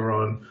eat your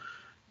own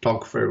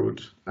dog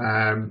food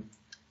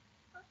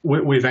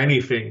with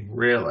anything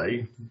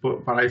really.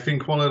 But I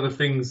think one of the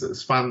things that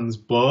spans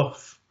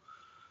both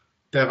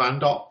Dev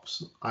and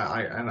Ops,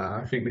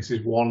 I think this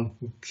is one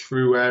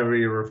true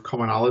area of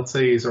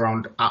commonality, is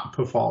around app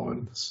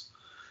performance.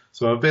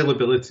 So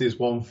availability is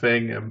one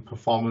thing, and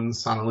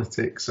performance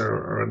analytics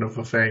are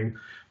another thing.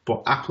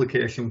 But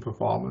application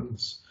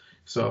performance.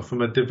 So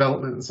from a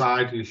development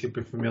side, you should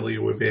be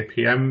familiar with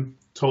APM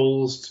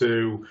tools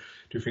to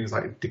do things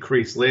like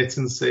decrease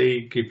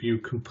latency, give you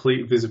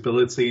complete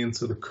visibility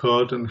into the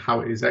code and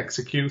how it is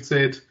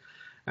executed.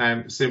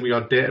 Same with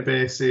your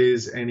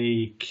databases,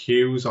 any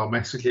queues or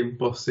messaging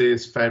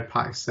buses,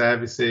 third-party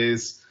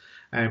services,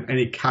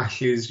 any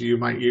caches you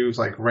might use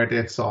like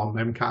Redis or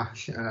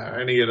Memcache,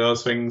 any of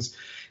those things.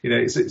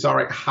 It's all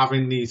right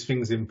having these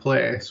things in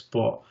place,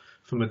 but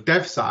from a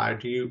dev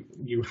side,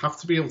 you have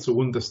to be able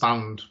to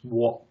understand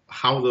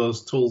how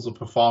those tools are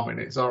performing.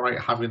 It's all right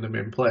having them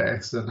in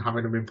place and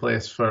having them in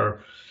place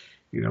for,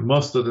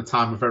 most of the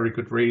time a very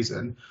good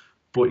reason,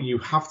 but you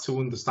have to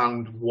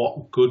understand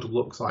what good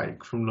looks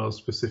like from those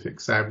specific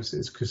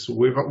services. Because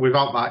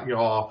without that,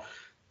 you're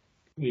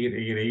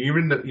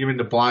in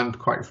the blind.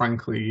 Quite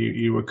frankly,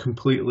 you are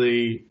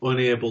completely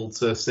unable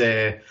to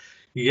say,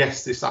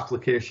 yes, this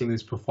application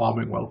is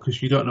performing well,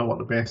 because you don't know what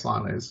the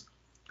baseline is.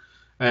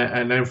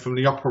 And then from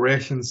the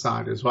operations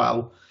side as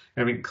well,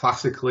 I mean,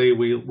 classically,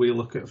 we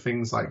look at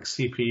things like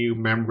CPU,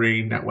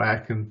 memory,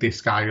 network, and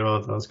disk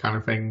I/O, those kind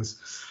of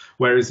things.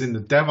 Whereas in the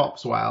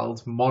DevOps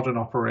world, modern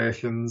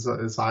operations,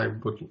 as I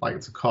would like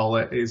to call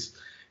it, is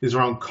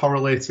around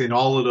correlating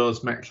all of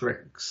those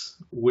metrics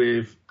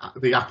with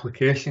the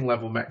application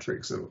level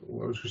metrics that I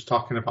was just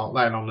talking about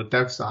then on the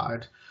dev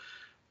side.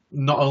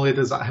 Not only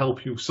does that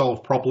help you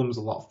solve problems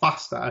a lot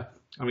faster,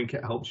 I think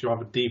it helps you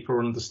have a deeper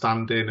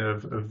understanding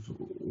of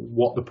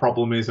what the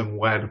problem is and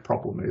where the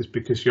problem is,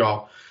 because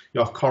you're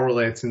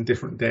correlating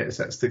different data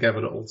sets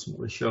together that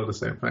ultimately show the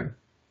same thing.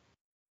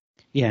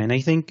 Yeah, and I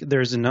think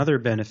there's another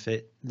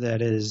benefit,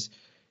 that is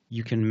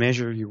you can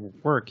measure your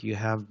work. You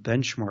have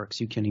benchmarks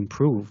you can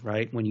improve,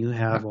 right? When you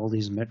have all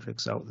these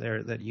metrics out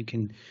there that you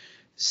can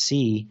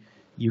see,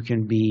 you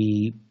can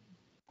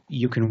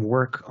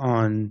work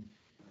on.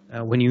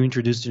 When you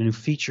introduce a new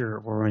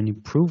feature or an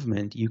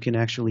improvement, you can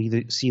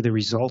actually see the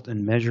result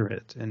and measure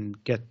it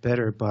and get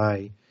better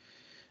by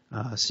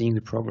seeing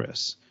the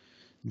progress.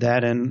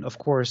 That, and of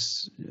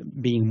course,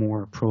 being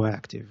more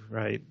proactive,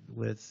 right,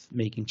 with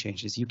making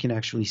changes. You can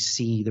actually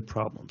see the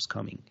problems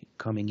coming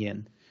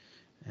in.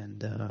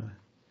 And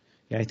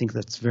I think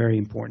that's very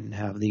important to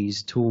have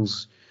these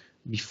tools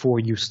before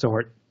you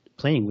start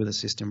playing with a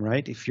system,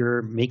 right? If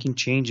you're making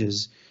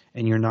changes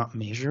and you're not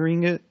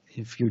measuring it,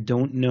 if you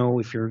don't know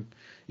if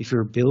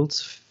your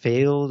builds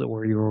failed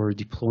or your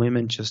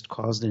deployment just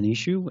caused an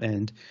issue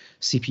and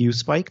CPU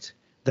spiked,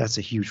 that's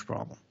a huge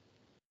problem.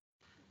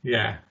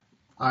 Yeah,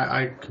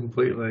 I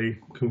completely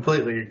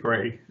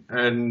agree.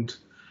 And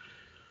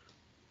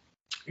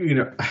you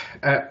know,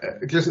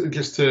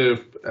 just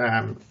to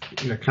kind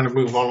of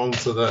move on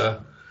to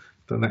the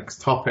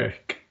next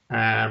topic.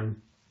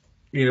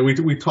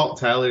 We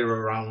talked earlier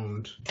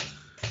around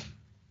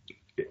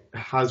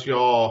has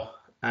your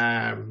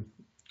um,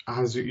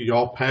 has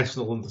your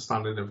personal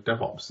understanding of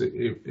DevOps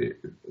it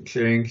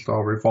changed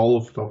or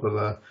evolved over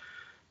the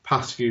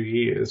past few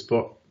years?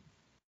 But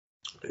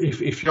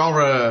if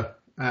you're a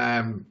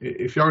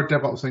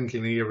DevOps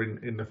engineer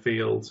in the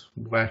field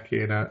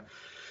working at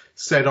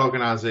said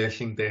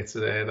organization day to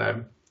day,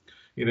 then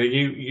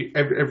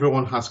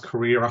everyone has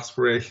career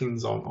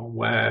aspirations on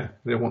where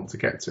they want to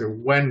get to.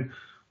 When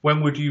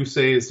would you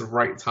say is the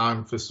right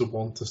time for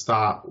someone to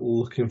start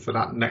looking for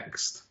that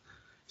next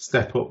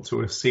step up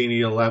to a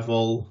senior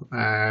level,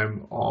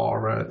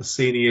 or a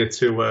senior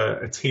to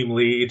a team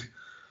lead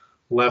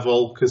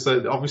level? Because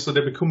obviously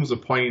there becomes a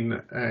point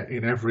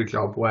in every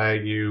job where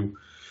the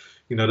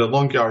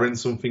longer you're in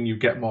something, you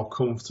get more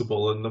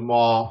comfortable, and the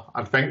more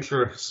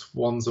adventurous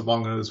ones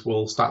among us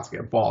will start to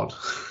get bored.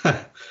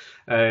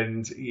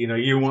 And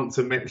you want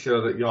to make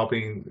sure that you're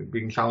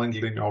being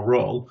challenged in your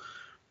role.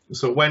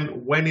 So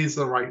when is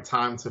the right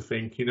time to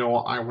think,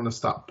 I want to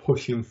start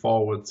pushing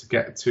forward to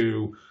get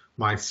to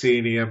my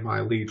senior,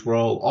 my lead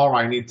role, or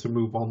I need to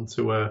move on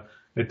to a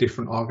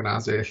different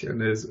organization?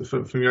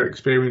 From your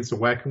experience of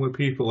working with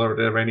people, are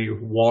there any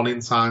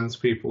warning signs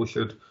people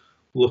should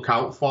look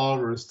out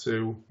for as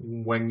to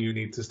when you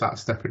need to start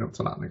stepping up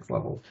to that next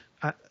level?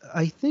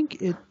 I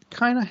think it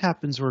kind of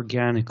happens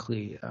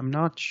organically. I'm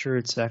not sure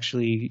it's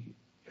actually,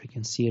 I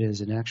can see it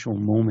as an actual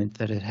moment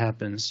that it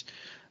happens.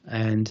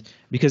 And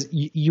because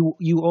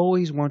you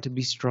always want to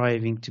be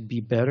striving to be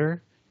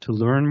better, to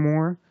learn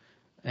more,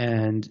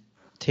 and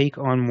take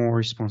on more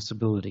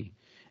responsibility.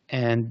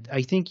 And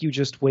I think you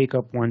just wake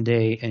up one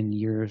day and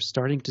you're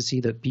starting to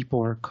see that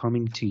people are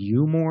coming to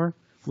you more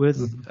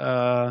with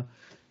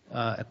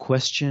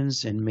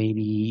questions, and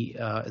maybe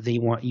they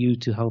want you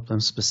to help them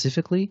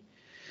specifically.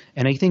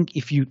 And I think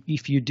if you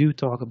do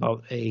talk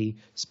about a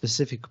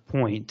specific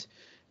point,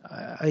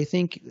 I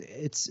think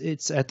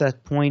it's at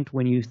that point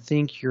when you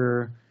think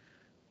you're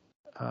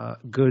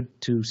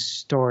good to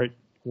start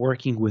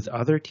working with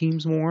other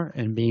teams more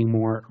and being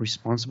more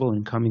responsible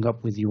and coming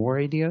up with your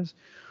ideas,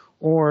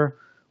 or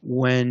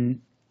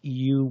when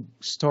you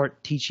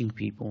start teaching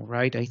people,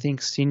 right? I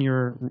think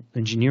senior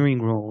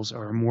engineering roles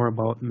are more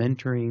about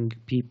mentoring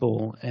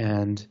people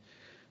and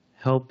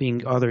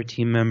helping other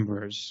team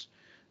members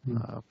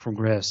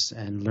progress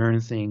and learn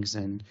things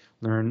and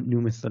learn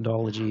new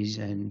methodologies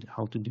and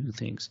how to do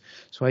things.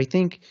 So I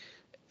think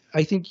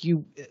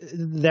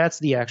that's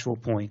the actual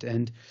point.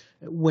 And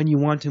when you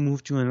want to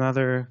move to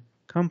another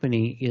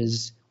company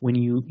is when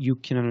you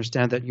can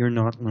understand that you're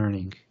not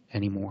learning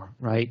anymore,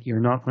 right? You're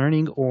not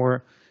learning,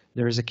 or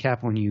there's a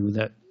cap on you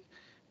that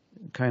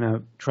kind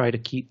of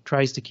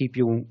tries to keep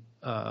you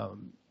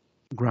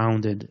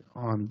grounded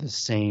on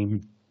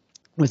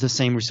with the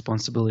same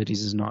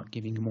responsibilities, is not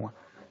giving you more.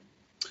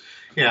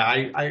 Yeah,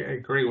 I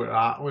agree with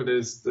that.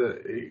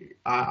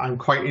 I'm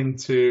quite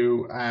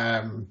into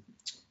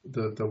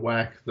the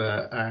work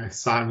that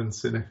Simon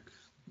Sinek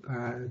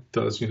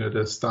does,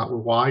 to start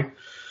with why.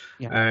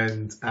 Yeah.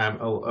 And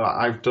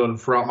I've done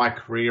throughout my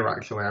career,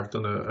 actually, I've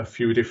done a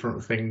few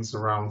different things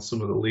around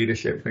some of the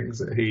leadership things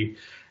that he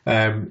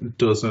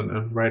does,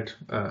 and read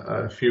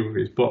a few of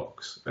his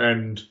books.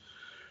 And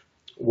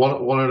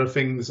one of the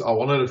things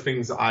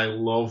that I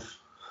love,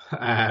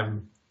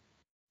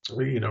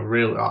 really,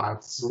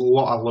 there's a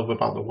lot I love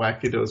about the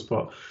work he does,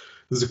 but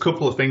there's a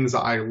couple of things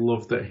that I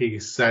love that he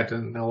said,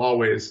 and they'll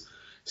always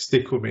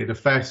stick with me. The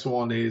first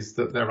one is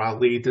that there are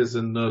leaders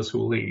and those who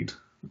lead.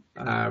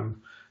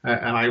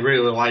 And I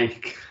really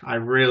like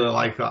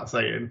that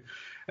saying,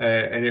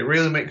 and it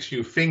really makes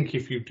you think,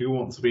 if you do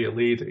want to be a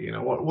leader,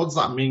 what does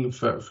that mean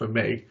for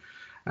me?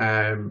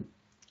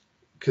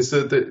 Because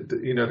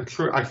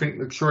I think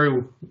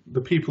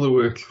the people who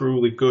are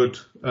truly good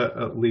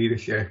at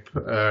leadership,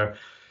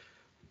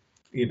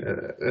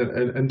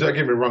 and don't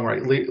get me wrong,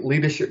 right?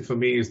 Leadership for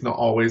me is not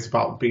always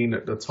about being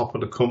at the top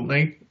of the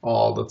company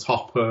or the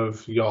top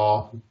of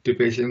your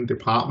division,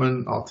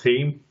 department, or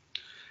team.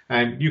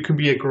 And you can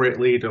be a great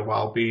leader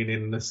while being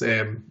in the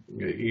same,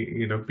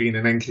 being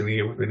an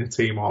engineer within a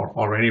team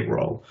or any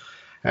role.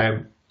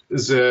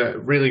 There's a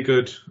really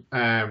good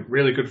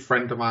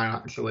friend of mine,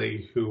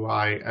 actually, who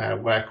I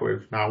work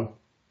with now.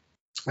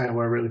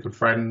 We're really good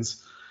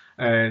friends.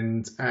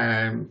 And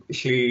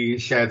she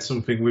shared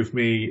something with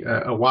me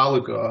a while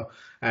ago.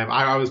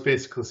 I was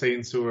basically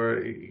saying to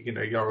her,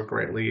 you're a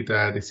great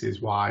leader, this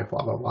is why,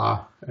 blah, blah,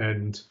 blah.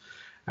 And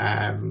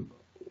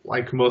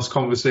like most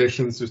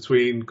conversations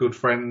between good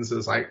friends,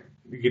 it's like,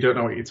 you don't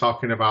know what you're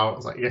talking about.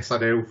 It's like, yes, I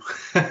do.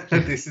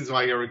 This is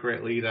why you're a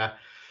great leader.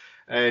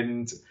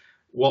 And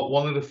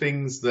one of the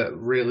things that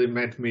really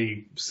made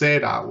me say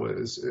that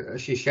was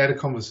she shared a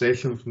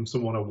conversation from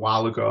someone a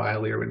while ago,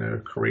 earlier in her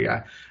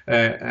career.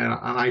 And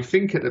I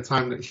think at the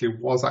time that she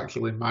was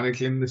actually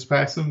managing this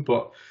person,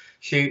 but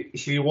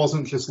she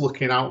wasn't just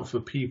looking out for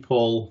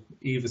people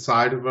either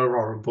side of her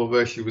or above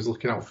her. She was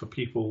looking out for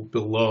people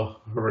below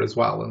her as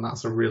well, and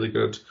that's a really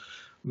good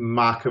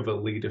mark of a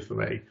leader for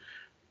me.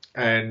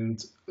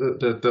 And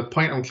the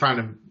point I'm trying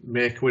to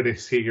make with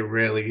this here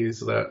really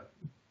is that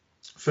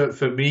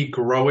for me,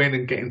 growing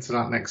and getting to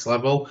that next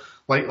level,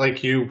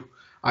 like you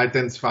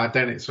identified,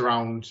 then it's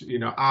around,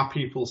 are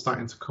people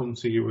starting to come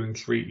to you and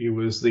treat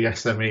you as the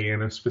SME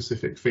in a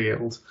specific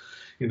field?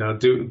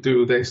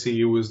 Do they see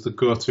you as the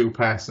go-to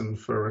person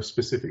for a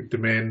specific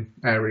domain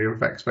area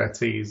of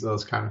expertise,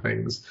 those kind of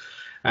things?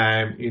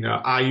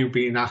 Are you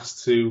being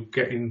asked to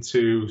get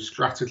into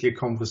strategy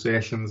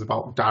conversations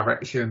about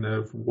direction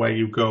of where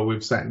you go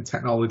with certain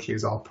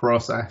technologies or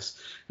process?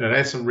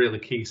 There's some really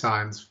key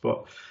signs,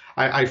 but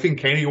I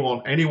think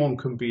anyone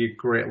can be a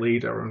great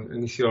leader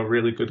and show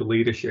really good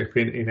leadership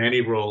in any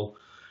role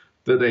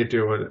that they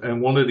do.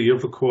 And one of the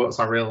other quotes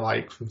I really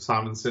like from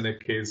Simon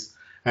Sinek is,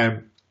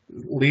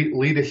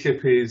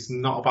 leadership is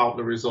not about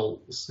the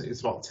results. It's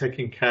about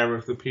taking care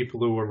of the people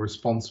who are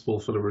responsible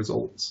for the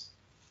results.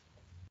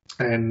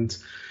 And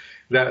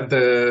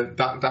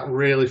that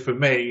really, for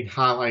me,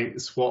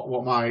 highlights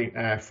what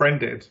my friend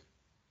did,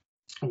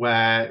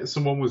 where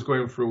someone was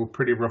going through a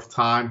pretty rough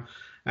time,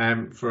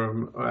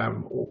 from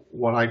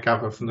what I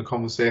gather from the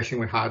conversation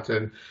we had,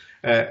 and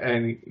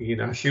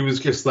she was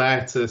just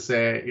there to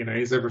say,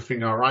 is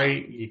everything all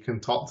right? You can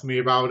talk to me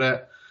about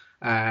it.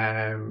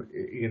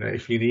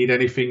 If you need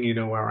anything, you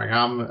know where I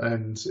am.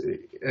 And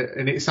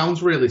it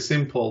sounds really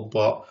simple,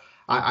 but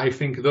I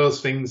think those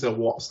things are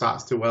what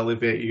starts to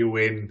elevate you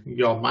in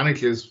your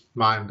manager's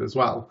mind as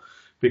well.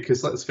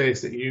 Because let's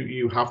face it,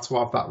 you have to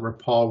have that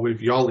rapport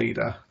with your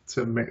leader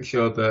to make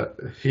sure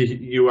that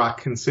you are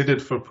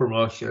considered for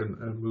promotion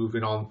and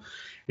moving on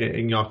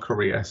in your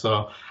career.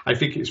 So I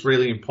think it's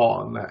really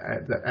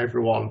important that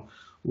everyone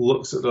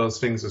looks at those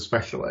things,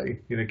 especially,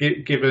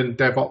 given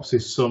DevOps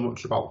is so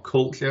much about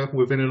culture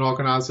within an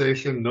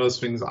organization. Those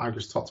things that I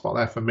just talked about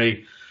there, for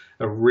me,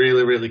 are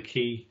really, really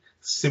key,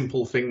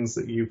 simple things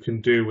that you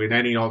can do in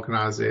any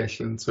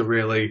organization to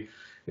really,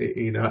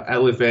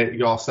 elevate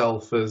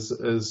yourself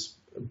as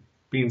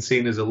being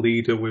seen as a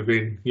leader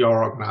within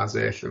your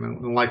organization.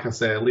 And like I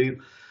say,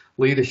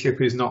 leadership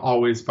is not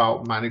always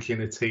about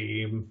managing a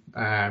team,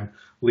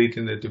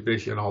 leading a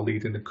division, or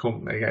leading a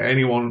company.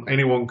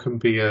 Anyone can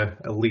be a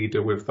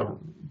leader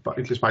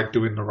just by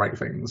doing the right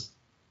things.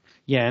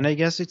 Yeah, and I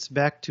guess it's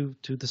back to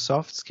the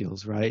soft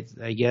skills, right?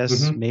 I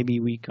guess maybe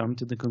we come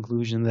to the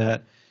conclusion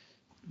that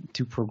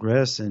to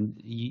progress, and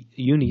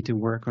you need to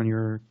work on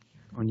your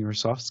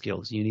soft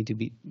skills. You need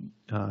to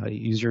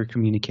use your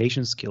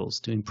communication skills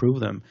to improve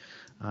them.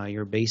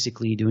 You're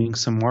basically doing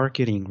some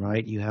marketing,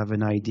 right? You have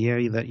an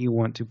idea that you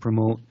want to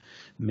promote,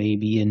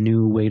 maybe a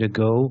new way to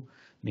go,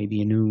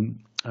 maybe a new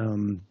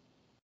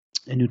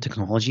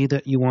technology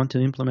that you want to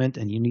implement,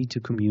 and you need to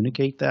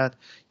communicate that.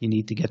 You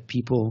need to get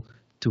people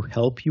to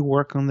help you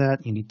work on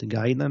that. You need to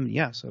guide them.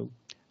 Yeah, so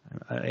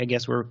I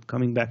guess we're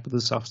coming back to the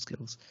soft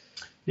skills.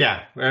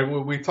 Yeah,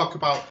 we talk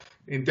about,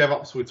 in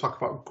DevOps, we talk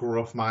about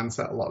growth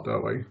mindset a lot,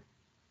 don't we?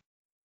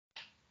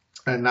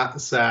 And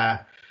that's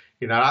a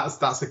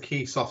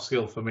key soft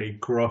skill for me,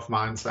 growth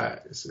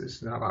mindset.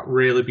 It's about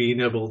really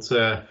being able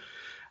to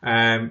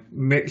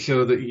make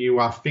sure that you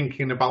are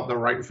thinking about the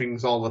right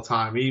things all the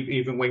time,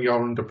 even when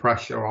you're under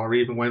pressure, or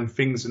even when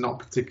things are not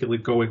particularly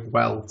going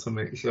well, to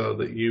make sure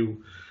that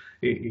you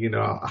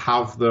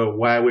have the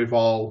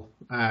wherewithal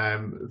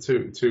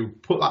to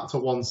put that to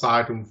one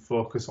side and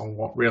focus on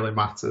what really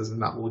matters,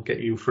 and that will get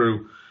you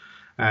through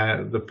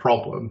the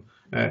problem.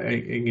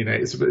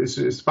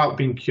 It's about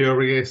being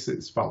curious.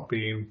 It's about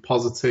being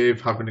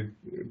positive, having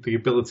the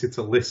ability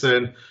to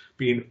listen,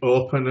 being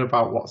open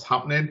about what's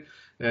happening.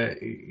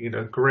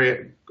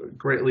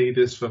 Great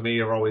leaders for me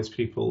are always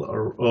people that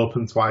are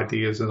open to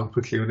ideas and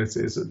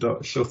opportunities, that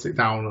don't shut it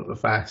down at the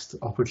first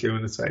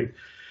opportunity.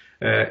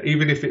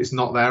 Even if it's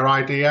not their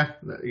idea,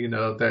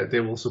 they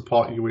will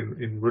support you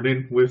in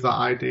running with that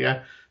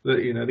idea.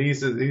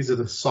 These are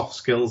the soft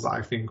skills that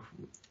I think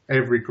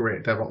every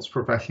great DevOps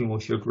professional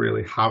should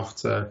really have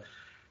to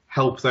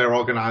help their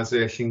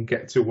organization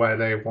get to where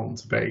they want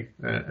to be.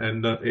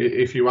 And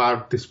if you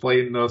are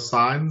displaying those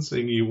signs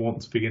and you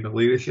want to be in a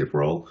leadership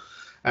role,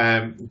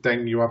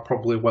 then you are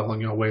probably well on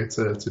your way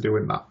to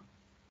doing that.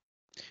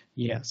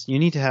 Yes, you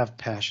need to have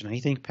passion. I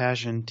think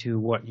passion to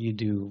what you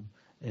do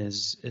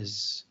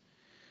is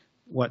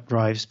what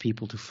drives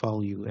people to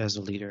follow you as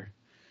a leader.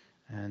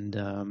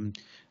 And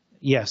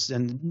yes,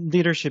 and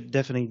leadership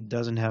definitely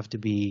doesn't have to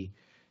be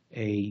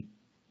a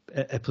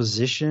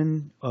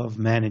position of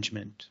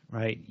management,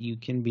 right? You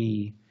can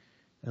be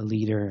a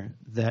leader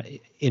that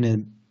in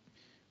a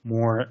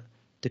more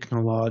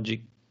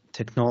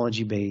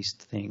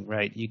technology-based thing,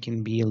 right? You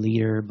can be a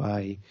leader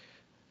by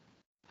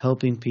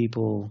helping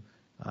people.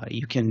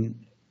 You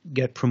can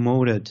get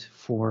promoted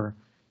for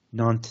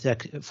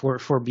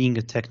for being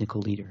a technical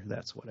leader.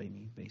 That's what I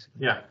mean,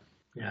 basically. Yeah,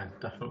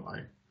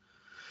 definitely.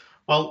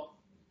 Well,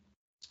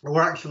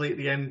 we're actually at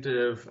the end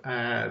of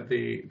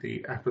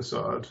the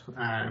episode.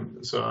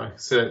 So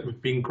it's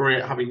been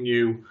great having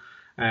you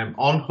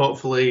on.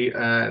 Hopefully,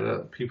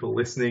 people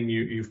listening,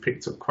 you've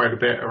picked up quite a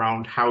bit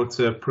around how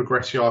to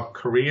progress your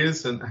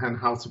careers and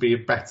how to be a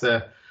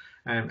better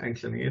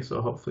engineer.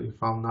 So hopefully you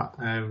found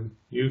that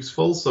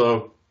useful.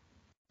 So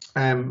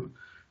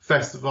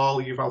first of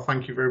all, Yuval,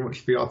 thank you very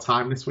much for your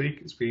time this week.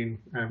 It's been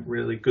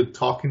really good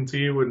talking to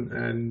you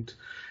and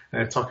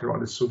talking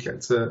about this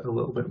subject a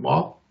little bit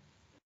more.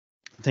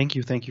 Thank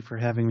you for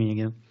having me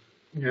again.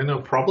 Yeah, no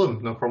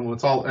problem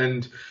at all.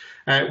 And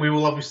we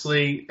will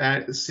obviously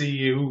see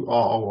you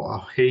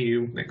or hear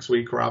you next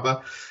week,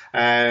 rather,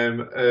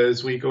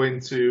 as we go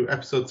into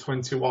episode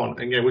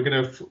 21. And yeah, we're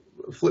going to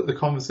flip the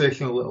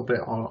conversation a little bit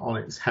on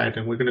its head,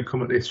 and we're going to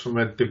come at this from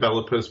a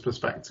developer's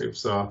perspective.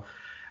 So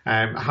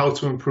how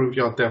to improve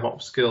your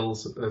DevOps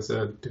skills as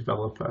a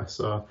developer.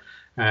 So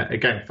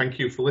again, thank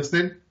you for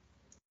listening.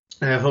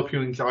 I hope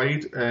you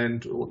enjoyed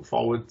and look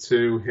forward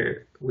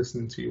to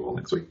listening to you all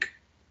next week.